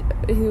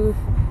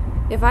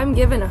I'm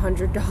given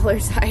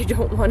 $100, I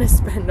don't want to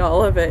spend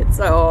all of it.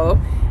 So,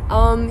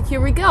 here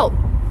we go.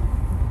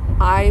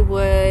 I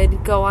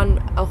would go on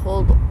a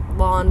whole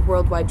long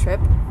worldwide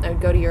trip. I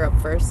would go to Europe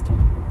first.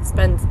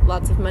 Spend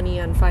lots of money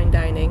on fine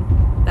dining.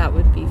 That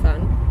would be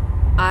fun.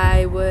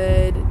 I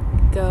would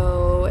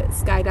go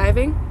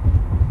skydiving.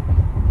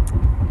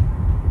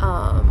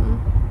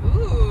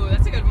 Ooh,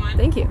 that's a good one.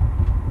 Thank you.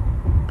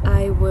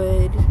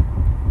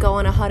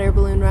 hot air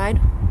balloon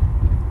ride.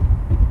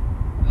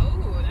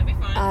 Oh, that'd be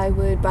fun. I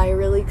would buy a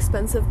really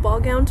expensive ball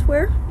gown to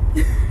wear.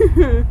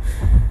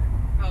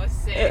 Oh,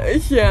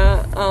 sick.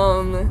 Yeah.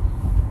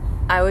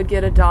 I would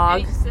get a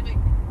dog.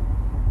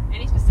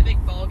 Any specific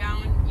ball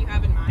gown you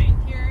have in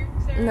mind here,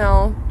 Sarah?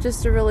 No,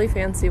 just a really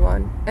fancy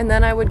one. And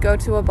then I would go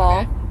to a ball.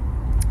 Okay.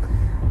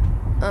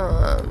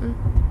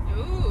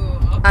 Ooh,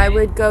 okay. I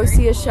would go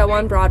see a show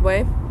on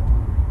Broadway. Ooh,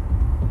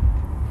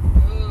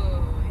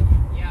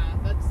 yeah,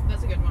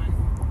 that's a good one.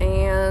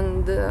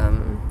 And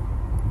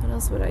what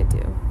else would I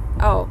do?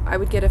 Oh, I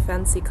would get a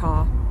fancy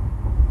car.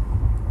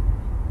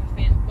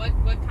 What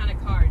kind of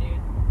car, dude?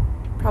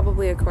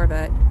 Probably a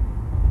Corvette.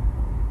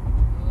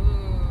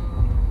 Ooh.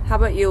 How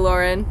about you,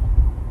 Lauren?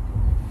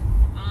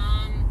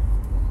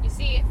 You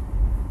see,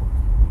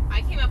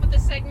 I came up with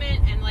this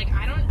segment, and like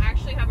I don't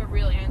actually have a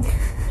real answer.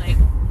 Like,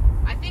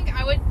 I think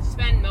I would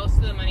spend most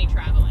of the money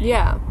traveling.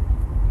 Yeah.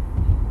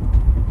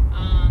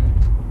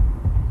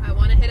 I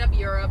want to hit up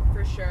Europe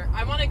for sure.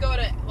 I want to go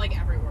to like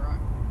everywhere.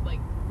 Like,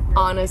 really.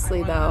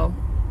 Honestly, though.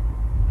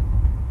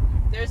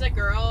 There's a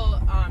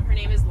girl. Her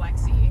name is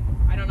Lexi.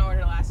 I don't know what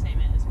her last name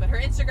is, but her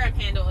Instagram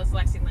handle is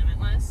Lexi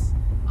Limitless.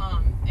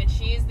 And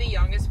she's the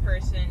youngest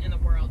person in the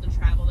world to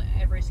travel to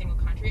every single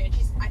country. And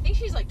I think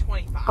she's like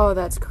 25. Oh,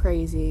 that's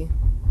crazy.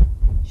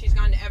 She's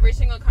gone to every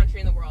single country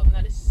in the world, and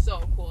that is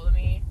so cool to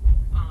me.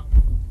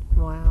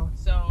 Wow.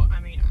 So, I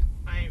mean,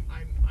 I'm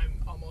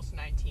almost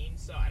 19,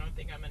 so I don't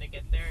think I'm gonna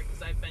get there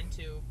because I've been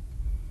to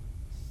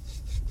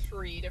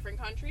 3 different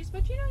countries.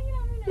 But you never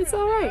It's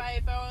know. all right.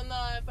 If I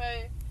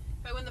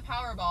win the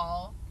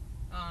Powerball,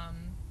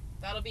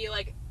 that'll be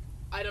like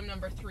item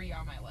number 3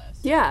 on my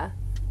list. Yeah.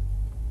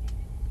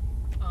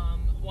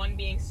 1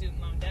 being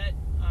student loan debt,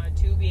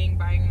 2 being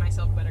buying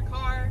myself a better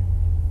car.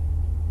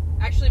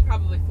 Actually,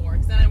 probably 4,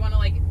 because then I want to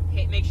like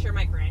make sure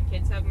my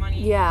grandkids have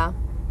money. Yeah.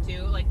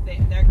 Too, like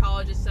their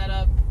college is set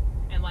up,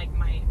 and like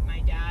my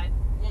dad.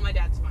 Well, my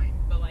dad's fine,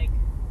 but like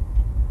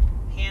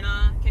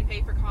Hannah can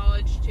pay for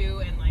college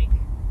too, and like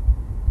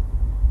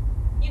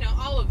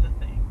all of the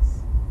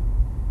things.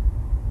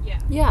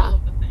 Yeah. Yeah. All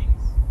of the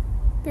things.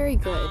 Very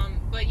good.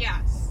 But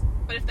yes.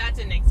 But if that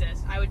didn't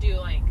exist, I would do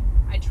like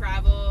I'd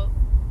travel.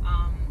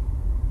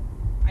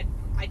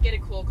 I'd get a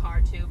cool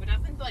car too, but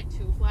nothing like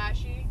too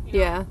flashy.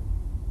 Yeah.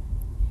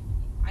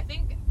 I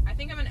think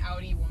I'm an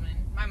Audi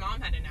woman. My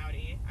mom had an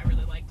Audi. I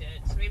really liked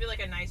it. So maybe like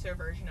a nicer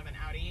version of an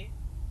Audi.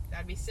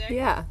 That'd be sick.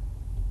 Yeah.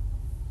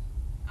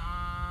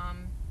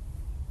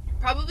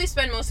 Probably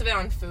spend most of it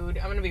on food.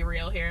 I'm gonna be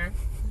real here.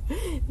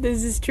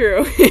 This is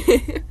true.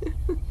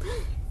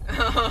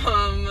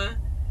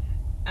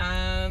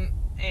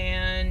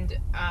 And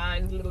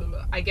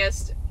I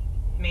guess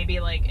maybe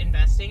like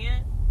investing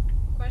it?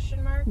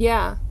 Question mark.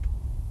 Yeah.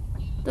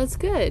 That's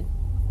good.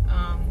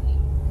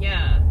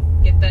 Yeah.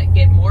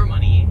 Get more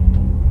money.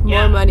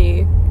 More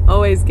money.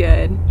 Always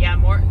good. Yeah,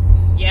 more.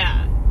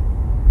 Yeah.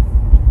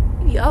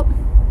 Yup.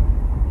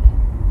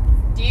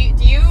 Do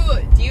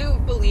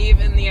you believe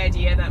in the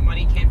idea that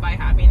money can't buy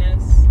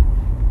happiness?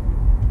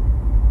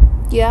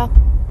 Yeah.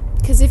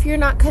 Because if you're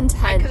not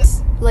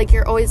content, like,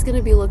 you're always going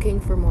to be looking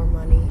for more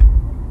money.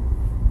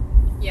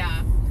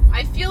 Yeah.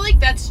 I feel like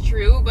that's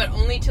true, but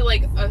only to,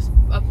 like, a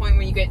point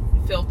where you get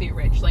filthy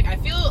rich. Like, I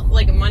feel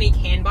like money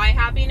can buy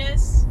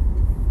happiness.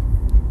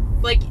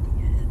 Like,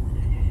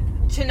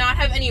 to not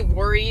have any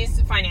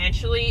worries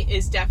financially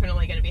is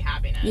definitely going to be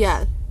happiness.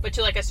 Yeah. But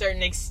to, like, a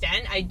certain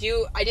extent, I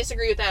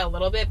disagree with that a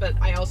little bit, but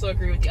I also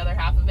agree with the other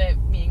half of it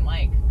being,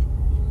 like,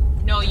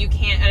 no, you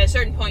can't, at a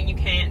certain point, you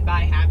can't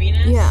buy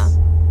happiness. Yeah.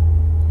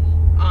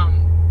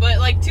 But,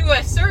 like, to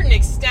a certain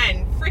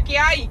extent, frick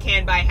yeah, you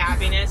can buy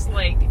happiness. Am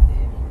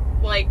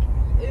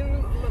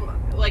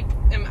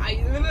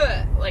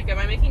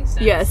I making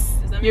sense? Yes.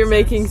 You're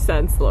making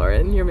sense,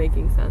 Lauren. You're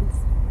making sense.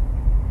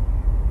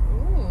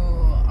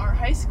 Ooh, our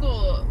high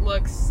school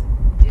looks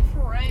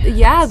different.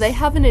 Yeah, they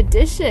have an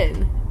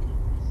addition.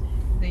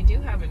 They do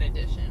have an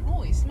addition.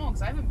 Holy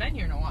smokes, I haven't been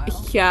here in a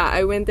while. Yeah,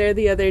 I went there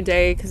the other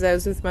day because I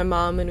was with my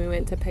mom and we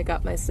went to pick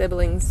up my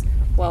siblings.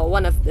 Well,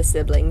 one of the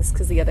siblings,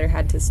 because the other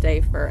had to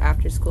stay for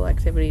after-school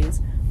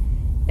activities.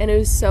 And it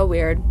was so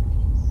weird.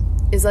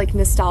 It's like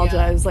nostalgia.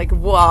 Yeah. I was like,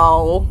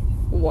 whoa.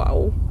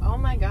 Oh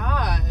my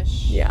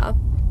gosh. Yeah.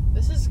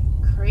 This is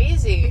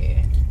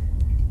crazy.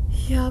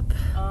 Yep.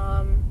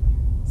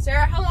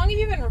 Sarah, how long have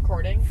you been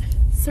recording?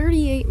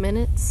 38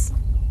 minutes.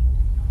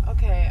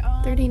 Okay.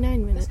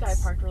 39 minutes. This guy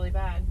parked really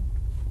bad.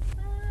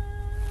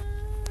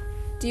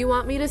 Do you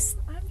want me to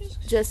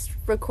just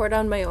record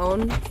on my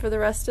own for the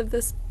rest of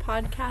this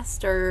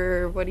podcast,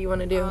 or what do you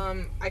want to do?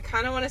 I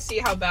kind of want to see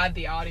how bad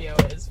the audio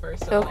is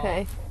first of all.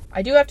 Okay.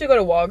 I do have to go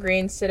to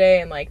Walgreens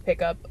today and like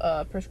pick up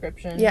a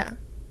prescription. Yeah.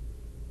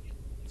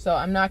 So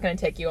I'm not going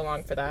to take you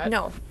along for that.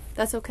 No,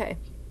 that's okay.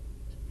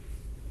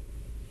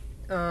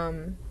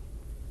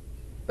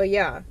 But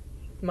yeah,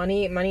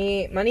 money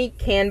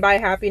can buy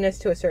happiness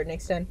to a certain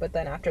extent, but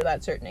then after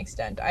that certain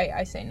extent,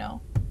 I say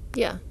no.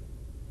 Yeah.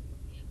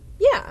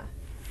 Yeah.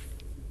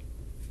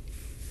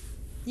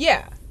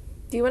 Yeah.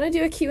 Do you want to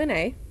do a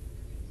Q&A?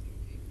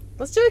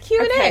 Let's do a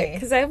Q&A. Okay,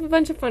 because I have a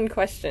bunch of fun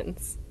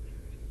questions.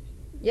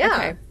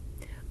 Yeah.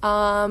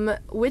 Okay.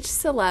 Which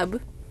celeb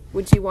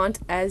would you want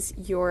as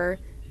your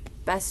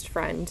best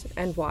friend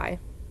and why?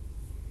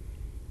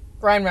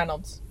 Ryan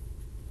Reynolds.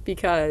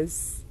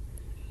 Because...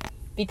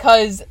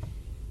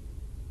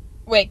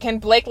 Wait, can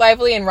Blake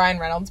Lively and Ryan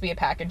Reynolds be a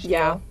package deal?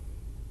 Yeah.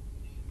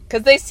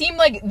 Because they seem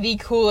like the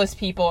coolest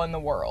people in the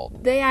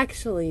world. They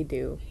actually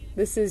do.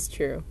 This is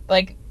true.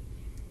 Like,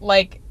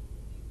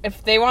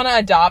 if they want to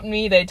adopt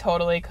me, they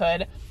totally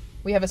could.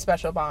 We have a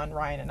special bond,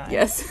 Ryan and I.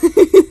 Yes.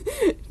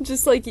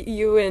 Just like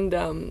you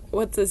and,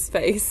 what's his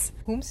face?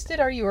 Whomstead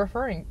are you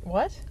referring?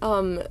 What?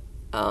 The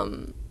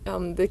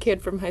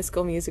kid from High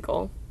School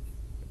Musical.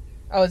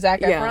 Oh,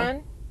 Zac Efron? Yeah.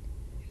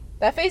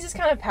 That phase is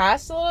kind of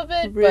past a little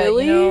bit,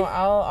 Really? but, you know,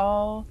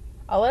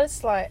 I'll let it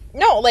slide.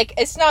 No, like,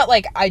 it's not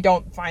like I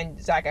don't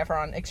find Zac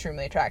Efron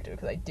extremely attractive,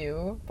 because I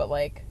do, but,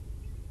 like...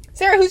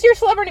 Sarah, who's your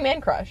celebrity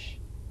man crush?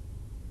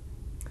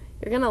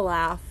 You're gonna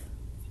laugh.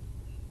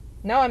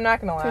 No, I'm not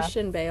gonna laugh.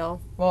 Christian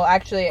Bale. Well,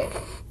 actually,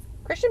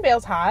 Christian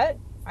Bale's hot.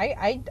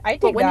 I dig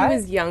that. But when he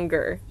was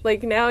younger.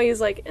 Like, now he's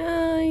like,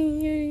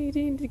 you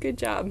did a good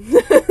job.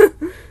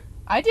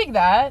 I dig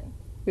that.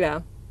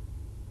 Yeah.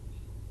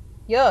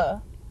 Yeah.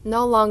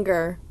 No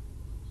longer.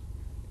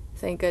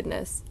 Thank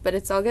goodness. But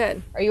it's all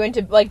good. Are you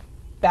into, like,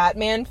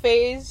 Batman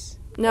phase?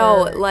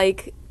 No, or...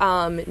 like,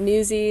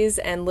 Newsies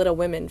and Little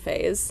Women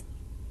phase.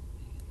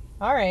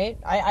 Alright.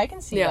 I can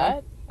see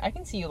that. I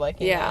can see you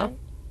liking that.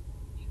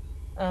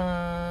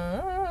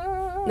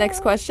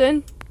 Next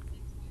question?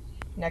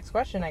 Next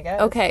question, I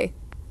guess. Okay.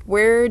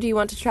 Where do you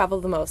want to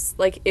travel the most?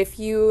 Like, if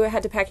you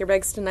had to pack your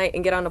bags tonight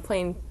and get on a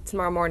plane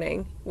tomorrow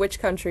morning, which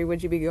country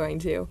would you be going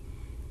to?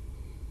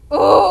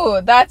 Ooh,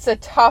 that's a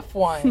tough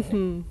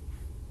one.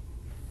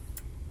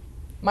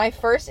 My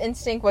first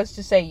instinct was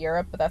to say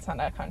Europe, but that's not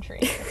a country.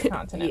 It's a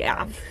continent.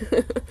 Yeah.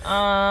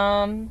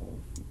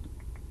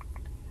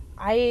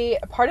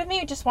 Part of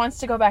me just wants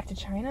to go back to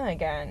China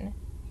again.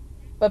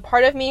 But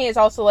part of me is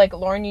also like,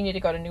 Lauren, you need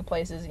to go to new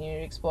places and you need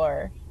to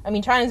explore. I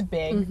mean, China's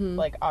big,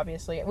 like,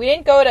 obviously. We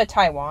didn't go to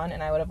Taiwan,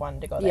 and I would have wanted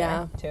to go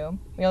there, too.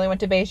 We only went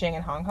to Beijing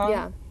and Hong Kong.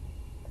 Yeah.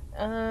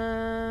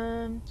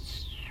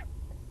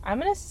 I'm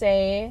gonna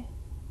say...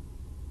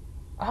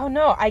 Oh,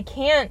 no, I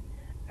can't...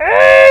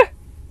 I'm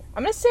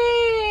gonna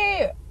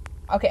say...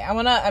 Okay,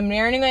 I'm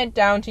narrowing it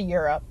down to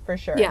Europe, for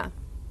sure. Yeah.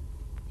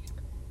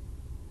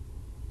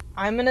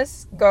 I'm gonna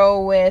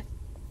go with...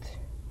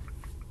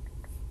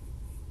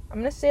 I'm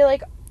gonna say,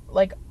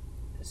 like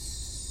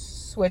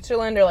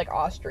Switzerland or, like,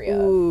 Austria.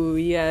 Ooh,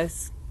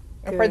 yes.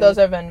 I've heard those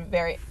have been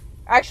very...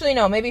 Actually,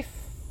 no, maybe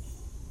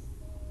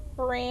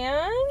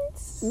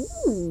France?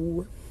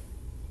 Ooh.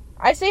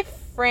 I say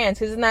France,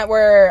 because isn't that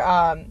where,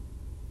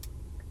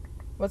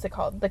 what's it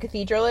called? The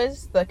cathedral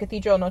is? The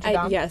Cathedral of Notre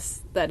Dame?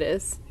 Yes, that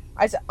is.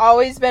 It's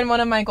always been one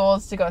of my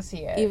goals to go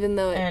see it. Even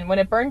though And when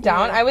it burnt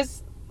down, I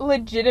was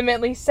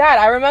legitimately sad.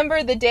 I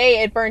remember the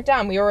day it burnt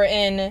down.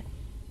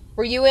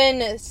 Were you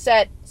in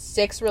set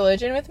 6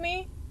 religion with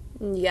me?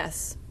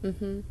 Yes.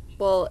 Mm-hmm.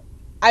 Well,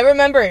 I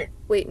remember.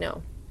 Wait,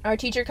 no. Our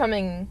teacher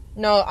coming.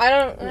 No, I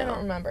don't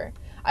remember.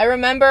 I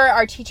remember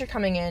our teacher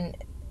coming in.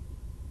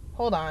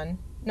 Hold on.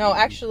 No,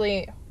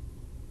 actually.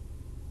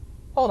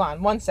 Hold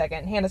on. 1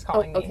 second. Hannah's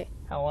calling me.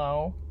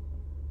 Hello.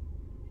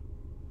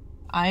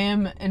 I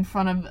am in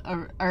front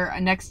of, or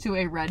next to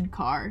a red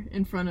car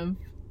in front of.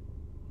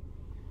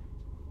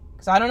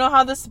 Because I don't know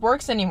how this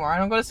works anymore. I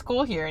don't go to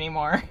school here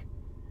anymore.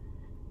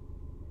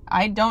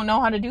 I don't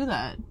know how to do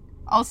that.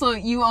 Also,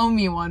 you owe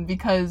me one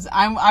because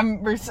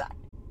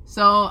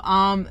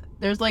so,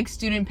 there's like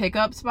student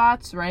pickup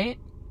spots, right?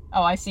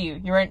 Oh, I see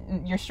you.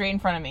 You're straight in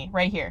front of me.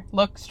 Right here.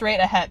 Look straight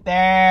ahead.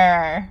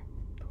 There.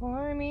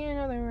 Pour me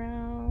another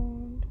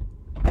round.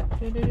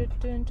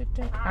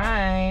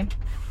 Hi.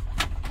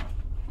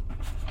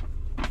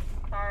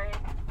 Sorry.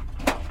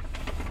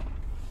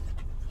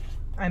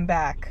 I'm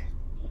back.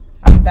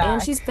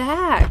 And she's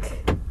back.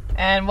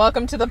 And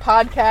welcome to the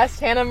podcast,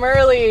 Hanna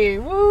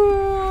Myrlie.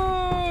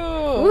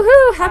 Woo!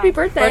 Woohoo! Happy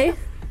birthday.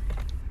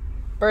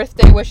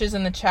 Birthday wishes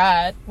in the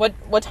chat.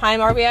 What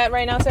time are we at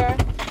right now, Sarah?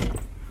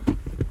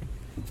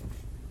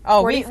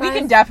 Oh, we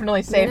can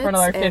definitely stay for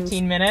another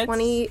 15 minutes.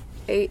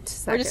 28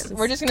 seconds.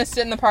 We're just going to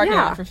sit in the parking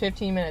lot for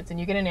 15 minutes, and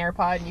you get an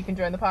AirPod, and you can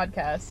join the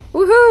podcast.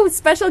 Woohoo!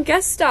 Special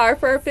guest star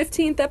for our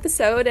 15th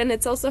episode, and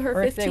it's also her 15th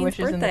birthday. Birthday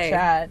wishes in the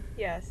chat.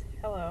 Yes.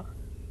 Hello.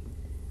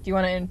 Do you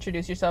want to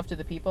introduce yourself to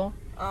the people?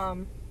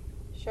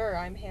 Sure.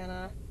 I'm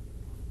Hannah,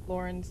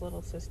 Lauren's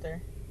little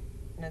sister,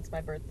 and it's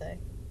my birthday.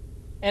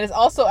 And it's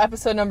also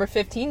episode number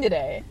 15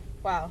 today.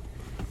 Wow.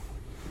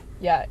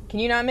 Yeah. Can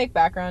you not make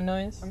background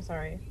noise? I'm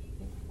sorry.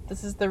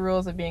 This is the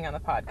rules of being on the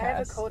podcast. I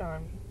have a coat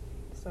on,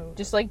 so...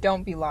 Just, like,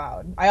 don't be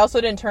loud. I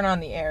also didn't turn on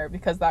the air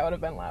because that would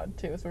have been loud,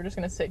 too. So we're just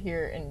going to sit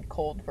here in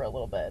cold for a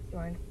little bit. Do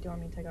you want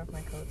me to take off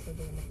my coat so it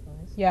doesn't make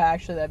noise? Yeah,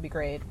 actually, that'd be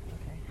great.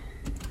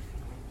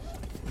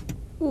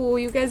 Ooh,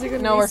 you guys are going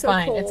to No, be we're so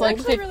fine. cold. It's like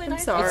really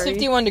nice. It's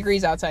 51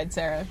 degrees outside,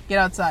 Sarah. Get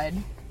outside.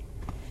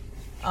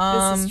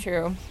 This is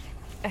true.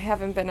 I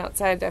haven't been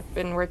outside. I've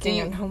been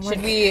working on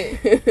homework.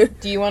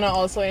 Do you want to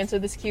also answer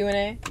this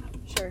Q&A?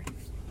 Sure.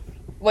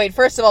 Wait,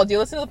 first of all, do you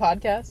listen to the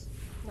podcast?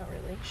 Not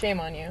really. Shame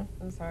on you.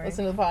 I'm sorry.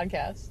 Listen to the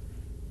podcast.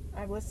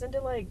 I've listened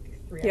to like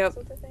 3 Yep.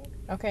 episodes, I think.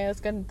 Okay, that's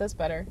good. That's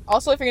better.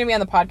 Also, if you're going to be on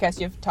the podcast,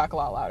 you have to talk a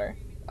lot louder.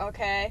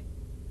 Okay.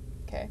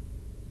 Okay.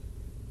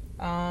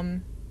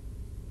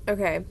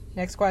 Okay.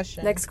 Next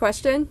question. Next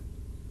question.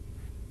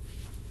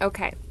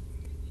 Okay.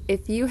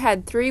 If you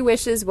had 3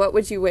 wishes, what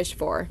would you wish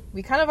for?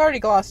 We kind of already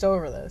glossed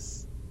over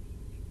this.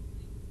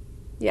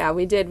 Yeah,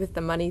 we did with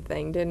the money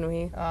thing, didn't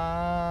we?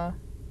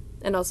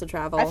 And also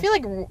travel. I feel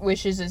like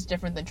wishes is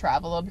different than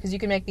travel, though, because you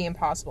can make the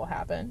impossible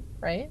happen,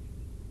 right?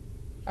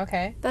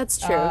 Okay. That's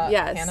true,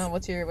 yes. Hannah,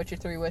 what's your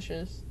 3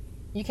 wishes?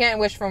 You can't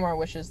wish for more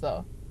wishes,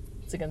 though.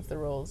 It's against the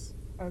rules.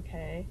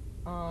 Okay.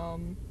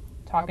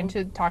 Talking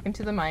to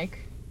the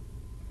mic.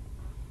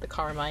 The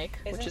car mic,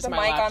 which is the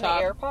my mic laptop.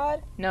 on the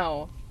AirPod?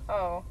 No.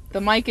 Oh.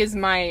 The mic is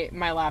my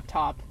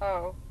laptop.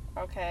 Oh.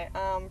 Okay.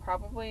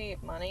 Probably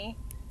money.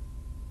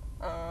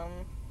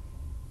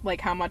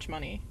 Like, how much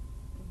money?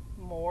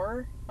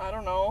 More? I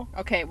don't know.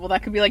 Okay, well,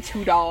 that could be like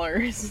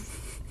 $2.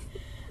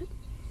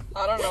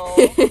 I don't know.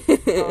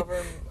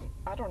 However,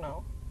 I don't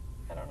know.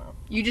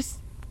 You just...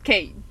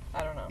 Okay,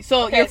 I don't know.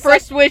 so Okay, your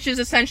first wish is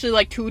essentially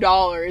like $2,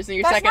 and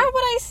your That's second... not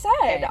what I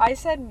said. Okay. I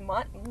said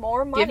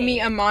more money. Give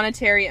me a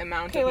monetary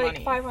amount Okay, of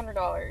like money.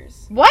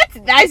 $500. What?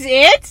 That's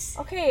it?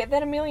 Okay,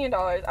 then $1 million.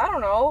 I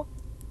don't know.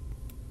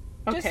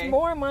 Okay. Just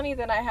more money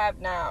than I have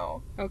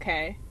now.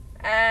 Okay.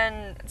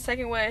 And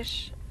second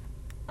wish,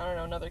 I don't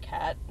know, another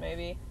cat,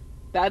 maybe.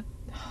 That...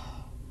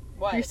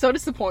 What? You're so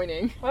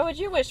disappointing. What would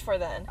you wish for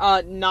then?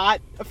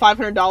 Not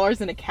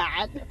 $500 and a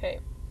cat. Okay.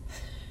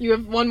 You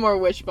have one more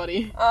wish,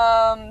 buddy.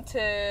 Can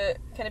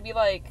it be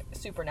like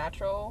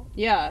supernatural?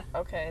 Yeah.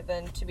 Okay,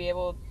 then to be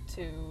able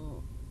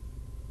to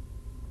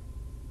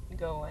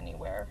go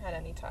anywhere at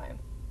any time.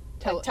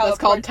 That's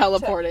called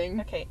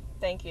teleporting. Okay,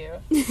 thank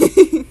you.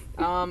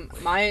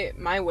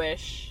 My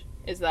wish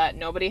is that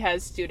nobody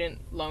has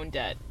student loan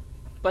debt,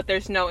 but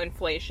there's no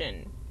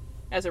inflation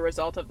as a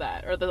result of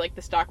that, or the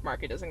stock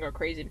market doesn't go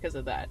crazy because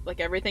of that. Like,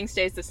 everything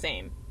stays the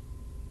same,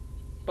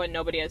 but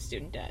nobody has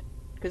student debt.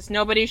 Because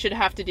nobody should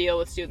have to deal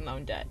with student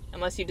loan debt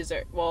unless you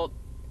deserve. Well,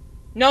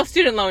 no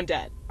student loan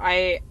debt.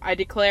 I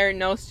declare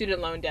no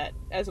student loan debt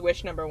as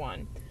wish number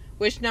 1.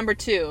 Wish number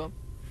 2.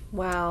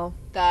 Wow.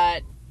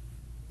 That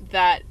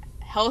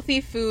healthy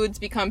foods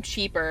become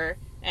cheaper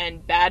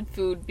and bad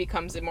food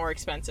becomes more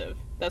expensive.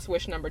 That's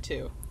wish number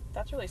 2.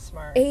 That's really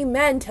smart.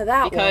 Amen to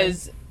that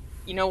because,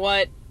 you know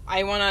what?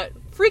 I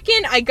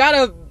got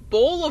a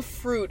bowl of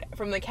fruit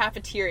from the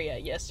cafeteria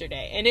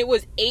yesterday, and it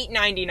was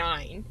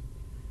 $8.99.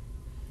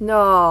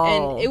 No.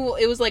 And it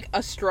was like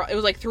it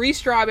was like 3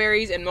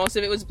 strawberries, and most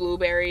of it was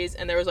blueberries,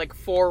 and there was like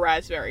 4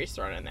 raspberries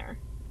thrown in there.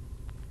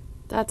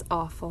 That's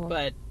awful.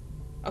 But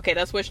okay,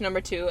 that's wish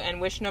number 2, and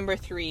wish number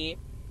 3,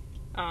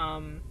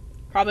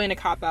 probably in a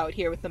cop out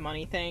here with the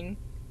money thing.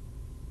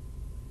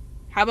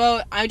 How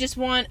about I just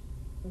want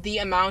the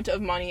amount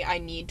of money I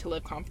need to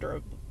live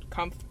comfortably.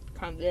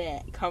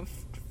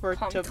 Comfortably.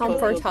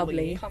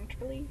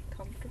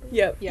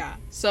 Yep. Yeah.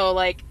 So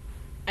like,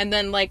 and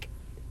then like,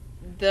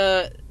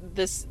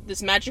 this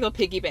magical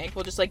piggy bank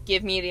will just like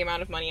give me the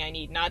amount of money I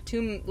need, not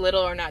too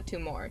little or not too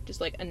more,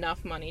 just like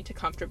enough money to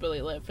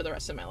comfortably live for the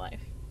rest of my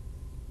life.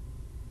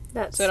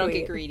 That's so I don't sweet.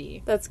 get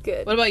greedy. That's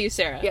good. What about you,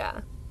 Sarah?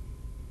 Yeah.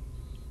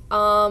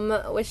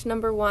 Wish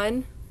number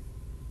 1.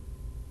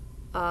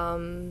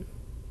 Oh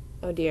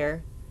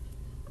dear.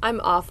 I'm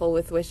awful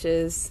with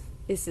wishes.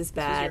 This is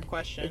bad. This is your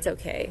question. It's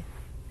okay.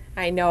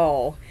 I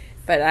know.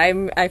 But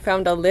I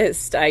found a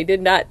list. I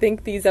did not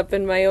think these up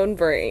in my own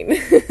brain.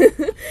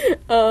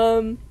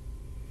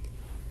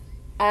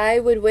 I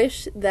would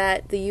wish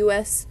that the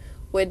U.S.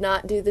 would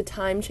not do the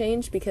time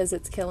change because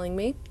it's killing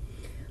me.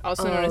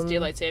 Also known as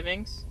daylight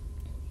savings?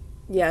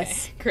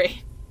 Yes.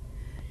 Okay,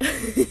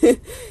 great.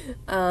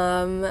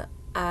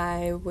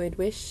 I would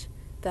wish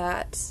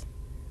that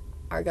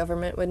our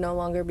government would no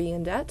longer be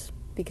in debt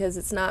because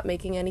it's not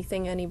making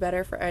anything any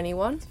better for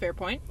anyone. That's a fair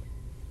point.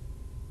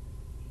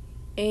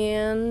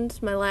 And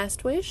my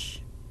last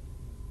wish.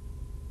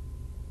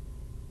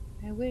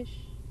 I wish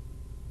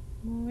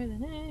more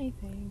than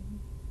anything,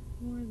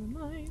 more than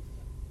life,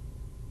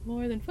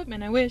 more than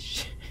footmen. I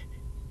wish.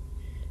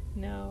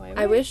 No,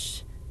 I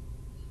wish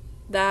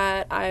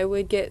that I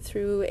would get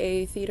through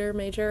a theater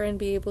major and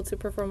be able to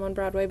perform on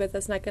Broadway, but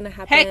that's not going to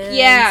happen. Heck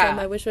yeah! So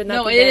my wish would not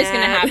no, be it is that.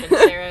 going to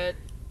happen, Sarah.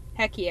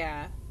 Heck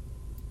yeah.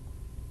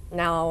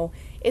 No,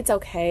 it's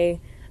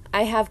okay.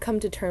 I have come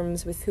to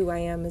terms with who I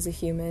am as a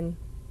human.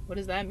 What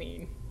does that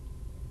mean?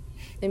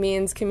 It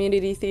means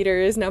community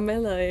theater is not my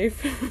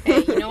life.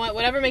 Hey, you know what?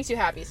 Whatever makes you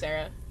happy,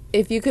 Sarah.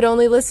 If you could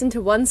only listen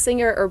to one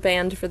singer or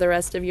band for the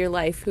rest of your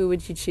life, who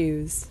would you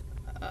choose?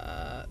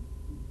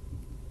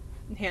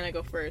 Hannah,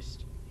 go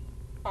first.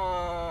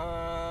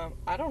 I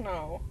don't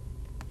know.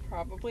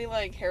 Probably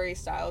like Harry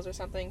Styles or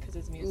something because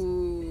his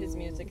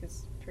music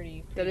is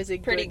pretty that is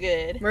pretty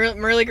good.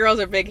 Myrlie girls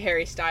are big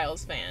Harry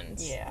Styles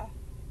fans. Yeah.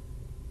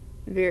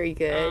 Very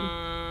good.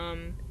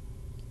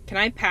 Can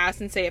I pass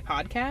and say a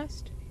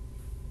podcast?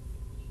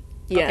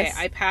 Yes.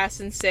 Okay, I pass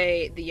and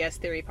say the Yes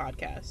Theory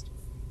podcast.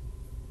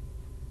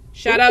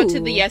 Shout out to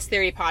the Yes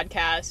Theory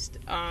podcast.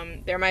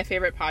 They're my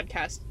favorite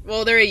podcast.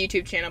 Well, they're a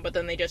YouTube channel, but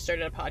then they just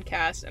started a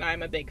podcast, and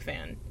I'm a big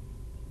fan.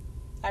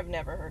 I've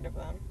never heard of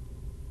them.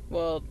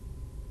 Well,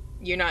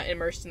 you're not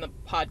immersed in the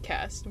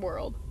podcast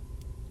world.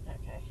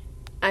 Okay.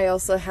 I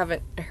also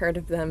haven't heard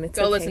of them.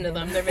 Go listen to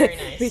them. They're very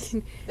nice.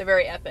 They're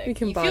very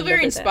epic. You feel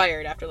very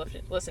inspired after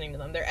listening to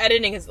them. Their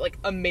editing is, like,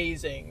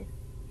 amazing.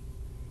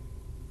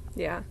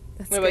 Yeah,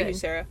 that's good. What about you,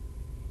 Sarah?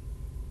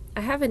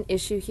 I have an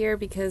issue here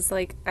because,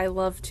 like, I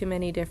love too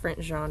many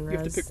different genres. You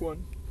have to pick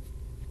one.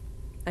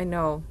 I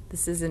know.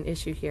 This is an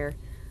issue here.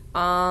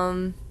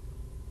 Only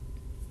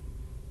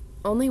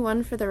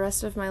one for the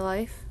rest of my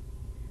life?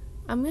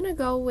 I'm gonna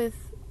go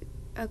with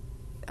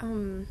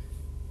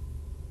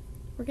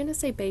we're gonna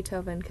say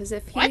Beethoven, because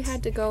if he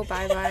had to go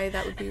bye-bye,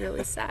 that would be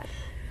really sad.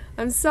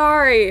 I'm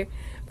sorry,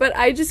 but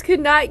I just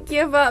could not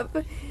give up.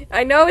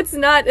 I know it's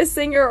not a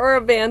singer or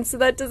a band, so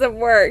that doesn't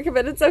work,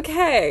 but it's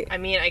okay. I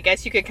mean, I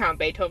guess you could count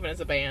Beethoven as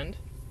a band.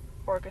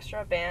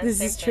 Orchestra, band,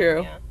 this is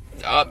true. Yeah.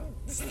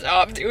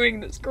 Stop doing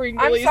this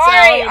crinkly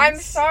I'm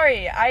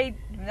sorry. I've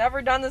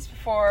never done this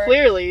before.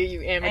 Clearly,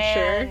 you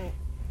amateur. And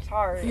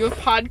sorry. You have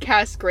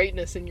podcast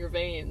greatness in your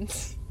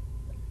veins.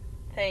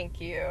 Thank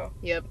you.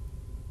 Yep.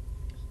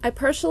 I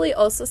partially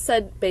also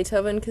said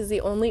Beethoven because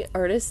the only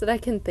artist that I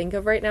can think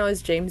of right now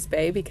is James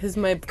Bay, because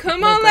my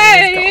Come on,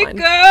 let it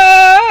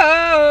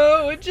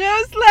go.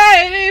 Just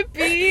let it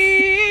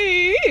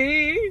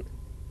be.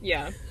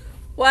 Yeah.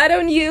 Why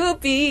don't you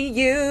be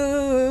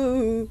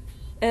you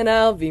and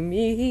I'll be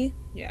me?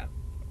 Yeah.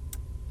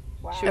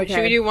 Wow. Should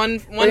we do one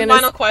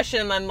final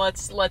question, and then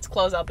let's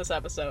close out this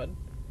episode?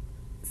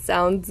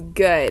 Sounds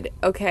good.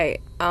 Okay.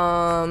 We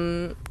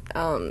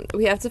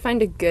have to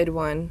find a good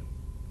one.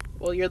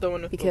 Well, you're the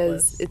one with because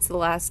the list. It's the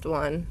last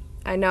one.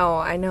 I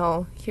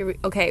know.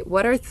 Okay,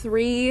 what are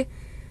three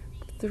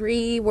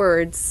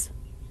words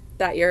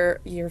that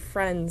your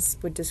friends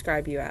would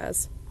describe you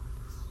as?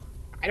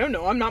 I don't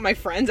know. I'm not my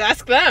friends.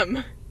 Ask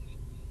them.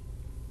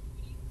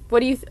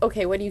 What do you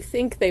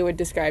think they would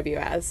describe you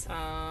as?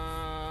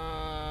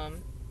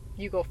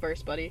 You go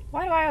first, buddy.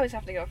 Why do I always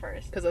have to go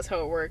first? Because that's how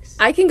it works.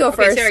 I can go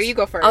first. Sarah, you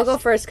go first. I'll go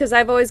first because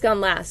I've always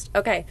gone last.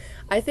 Okay,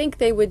 I think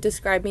they would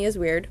describe me as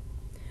weird.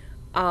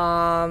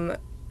 A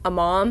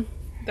mom.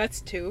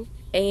 That's two.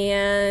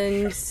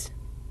 And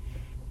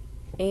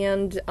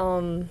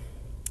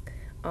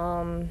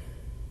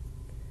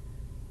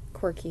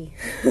quirky.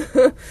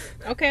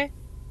 Okay.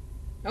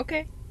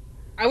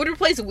 I would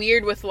replace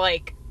weird with,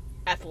 like,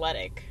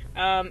 athletic.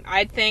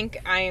 I think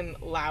I'm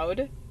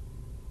loud.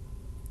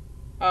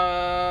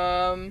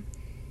 I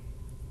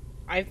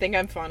think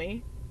I'm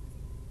funny.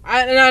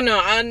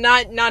 No, I'm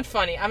not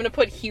funny. I'm gonna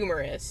put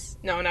humorous.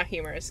 No, not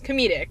humorous.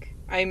 Comedic.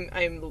 I'm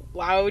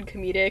loud,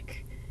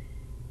 comedic,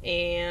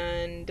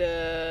 and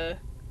a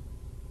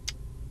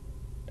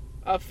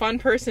fun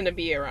person to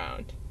be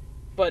around.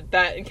 But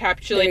that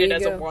encapsulated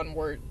as a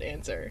one-word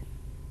answer.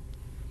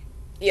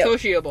 Yep.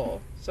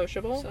 Sociable.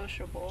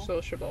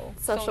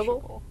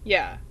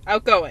 Yeah.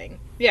 Outgoing.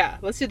 Yeah,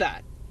 let's do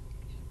that.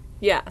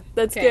 Yeah,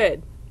 that's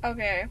good.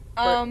 Okay.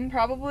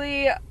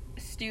 Probably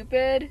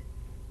stupid.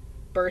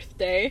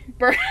 Birthday.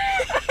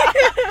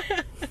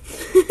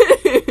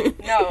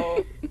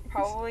 No.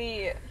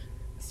 Probably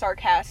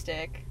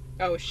sarcastic.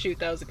 Oh, shoot,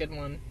 that was a good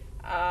one.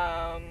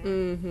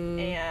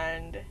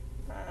 And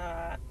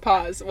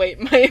pause. Wait,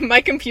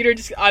 my computer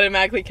just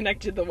automatically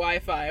connected to the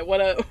Wi-Fi.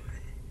 What a...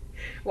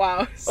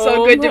 Wow,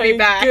 so good to be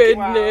back.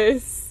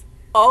 Goodness.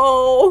 Wow.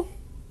 Oh.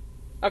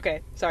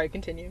 Okay, sorry,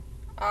 continue.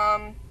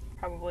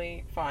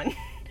 Probably fun.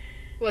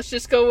 Let's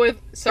just go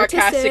with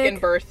sarcastic and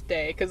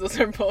birthday, because those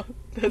are both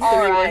the three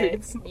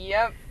words.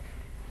 Yep.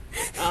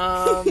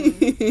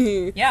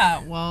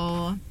 Yeah,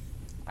 well,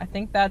 I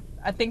think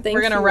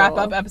we're gonna wrap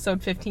up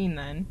episode 15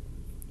 then.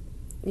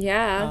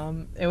 Yeah.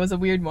 It was a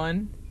weird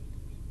one.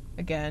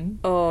 Again.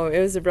 Oh, it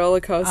was a roller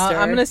coaster.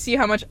 I'm gonna see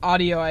how much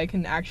audio I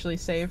can actually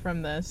save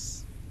from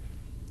this.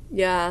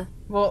 Yeah.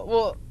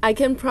 Well, I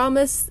can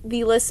promise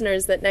the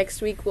listeners that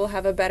next week we'll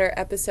have a better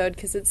episode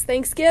because it's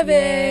Thanksgiving.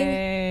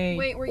 Yay.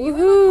 Wait, were you in the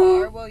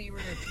car while you were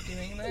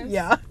doing this?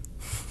 Yeah.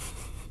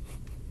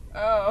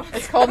 Oh.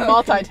 It's called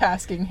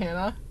multitasking,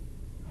 Hannah.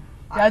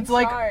 Dad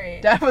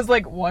was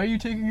like, why are you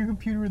taking your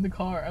computer in the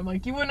car? I'm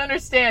like, you wouldn't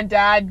understand,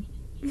 Dad.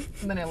 And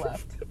then I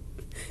left.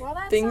 Well,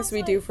 that things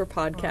we do for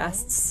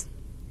podcasts.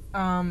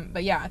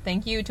 But yeah,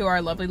 thank you to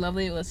our lovely,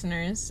 lovely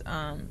listeners.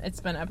 It's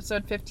been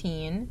episode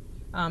 15.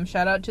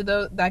 Shout out to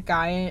that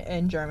guy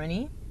in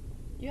Germany.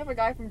 You have a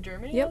guy from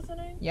Germany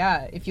listening?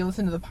 Yeah, if you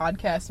listen to the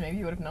podcast, maybe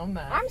you would have known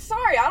that. I'm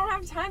sorry, I don't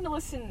have time to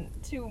listen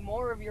to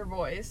more of your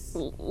voice.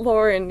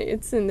 Lauren,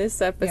 it's in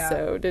this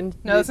episode. And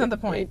no, that's not the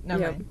point.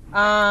 Never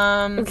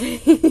mind.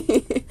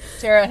 Okay.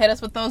 Sarah, hit us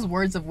with those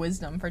words of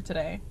wisdom for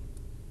today.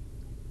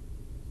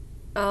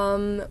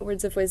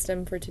 Words of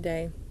wisdom for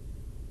today.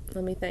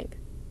 Let me think.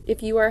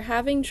 If you are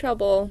having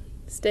trouble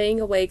staying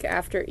awake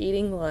after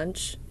eating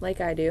lunch,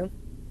 like I do,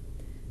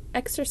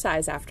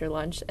 exercise after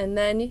lunch, and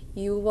then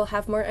you will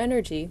have more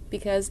energy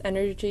because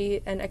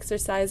energy and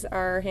exercise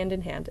are hand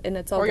in hand, and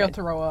it's all Or good. you'll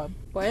throw up.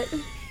 What?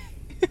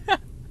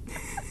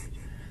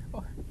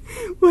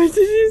 What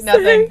did you say?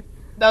 Nothing.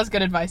 That was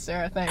good advice,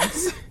 Sarah.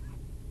 Thanks.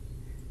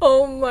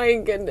 Oh my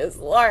goodness,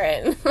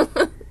 Lauren.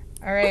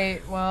 All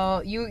right.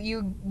 Well,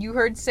 you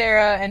heard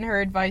Sarah and her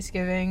advice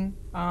giving.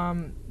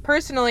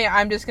 Personally,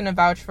 I'm just gonna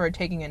vouch for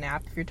taking a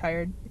nap if you're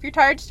tired. If you're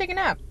tired, just take a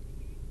nap.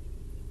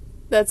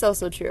 That's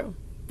also true.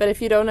 But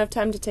if you don't have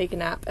time to take a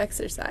nap,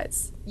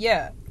 exercise.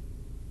 Yeah.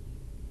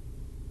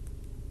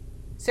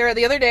 Sarah,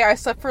 the other day I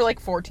slept for like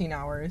 14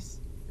 hours.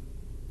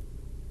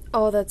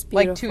 Oh, that's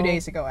beautiful. Like 2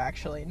 days ago,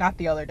 actually. Not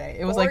the other day.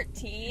 It was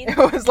 14? It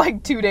was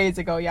like 2 days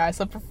ago. Yeah, I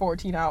slept for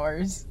 14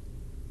 hours.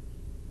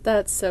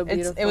 That's so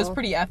beautiful. It was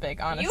pretty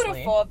epic, honestly.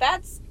 Beautiful.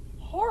 That's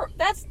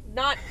That's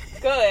not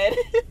good.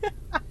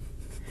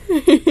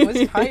 I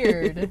was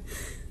tired.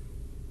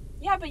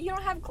 Yeah, but you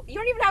don't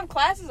even have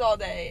classes all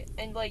day,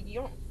 and like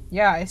you don't.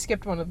 Yeah, I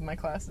skipped one of my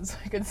classes so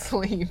I could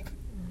sleep.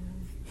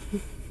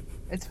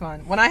 It's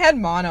fun. When I had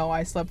mono,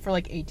 I slept for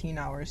like 18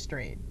 hours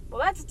straight. Well,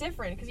 that's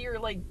different because you're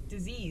like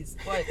diseased,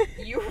 but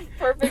you were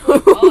perfectly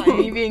fine.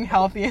 Me being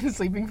healthy and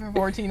sleeping for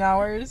 14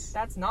 hours.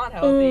 That's not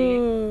healthy.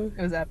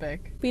 It was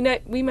epic. We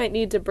might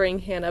need to bring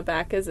Hannah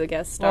back as a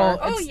guest star.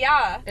 Oh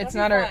yeah, it's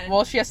not her.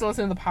 Well, she has to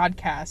listen to the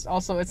podcast.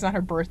 Also, it's not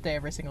her birthday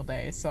every single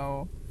day,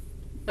 so.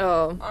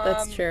 Oh,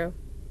 that's true.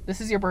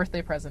 This is your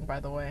birthday present, by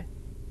the way.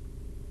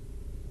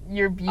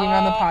 Your being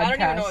on the podcast I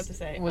don't even know what to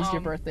say. Was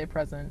your birthday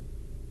present.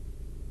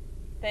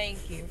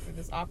 Thank you for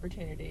this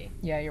opportunity.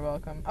 Yeah, you're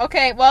welcome.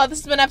 Okay, well, this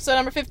has been episode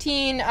number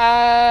 15.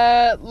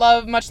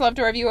 Much love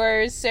to our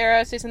viewers.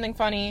 Sarah, say something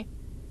funny.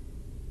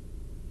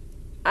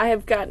 I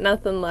have got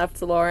nothing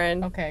left,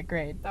 Lauren. Okay,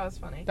 great. That was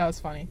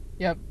funny.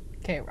 Yep.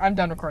 Okay, I'm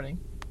done recording.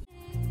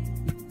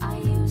 I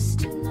used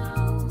to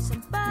know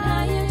somebody.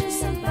 Now you're just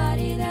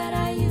somebody that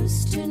I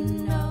used to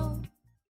know.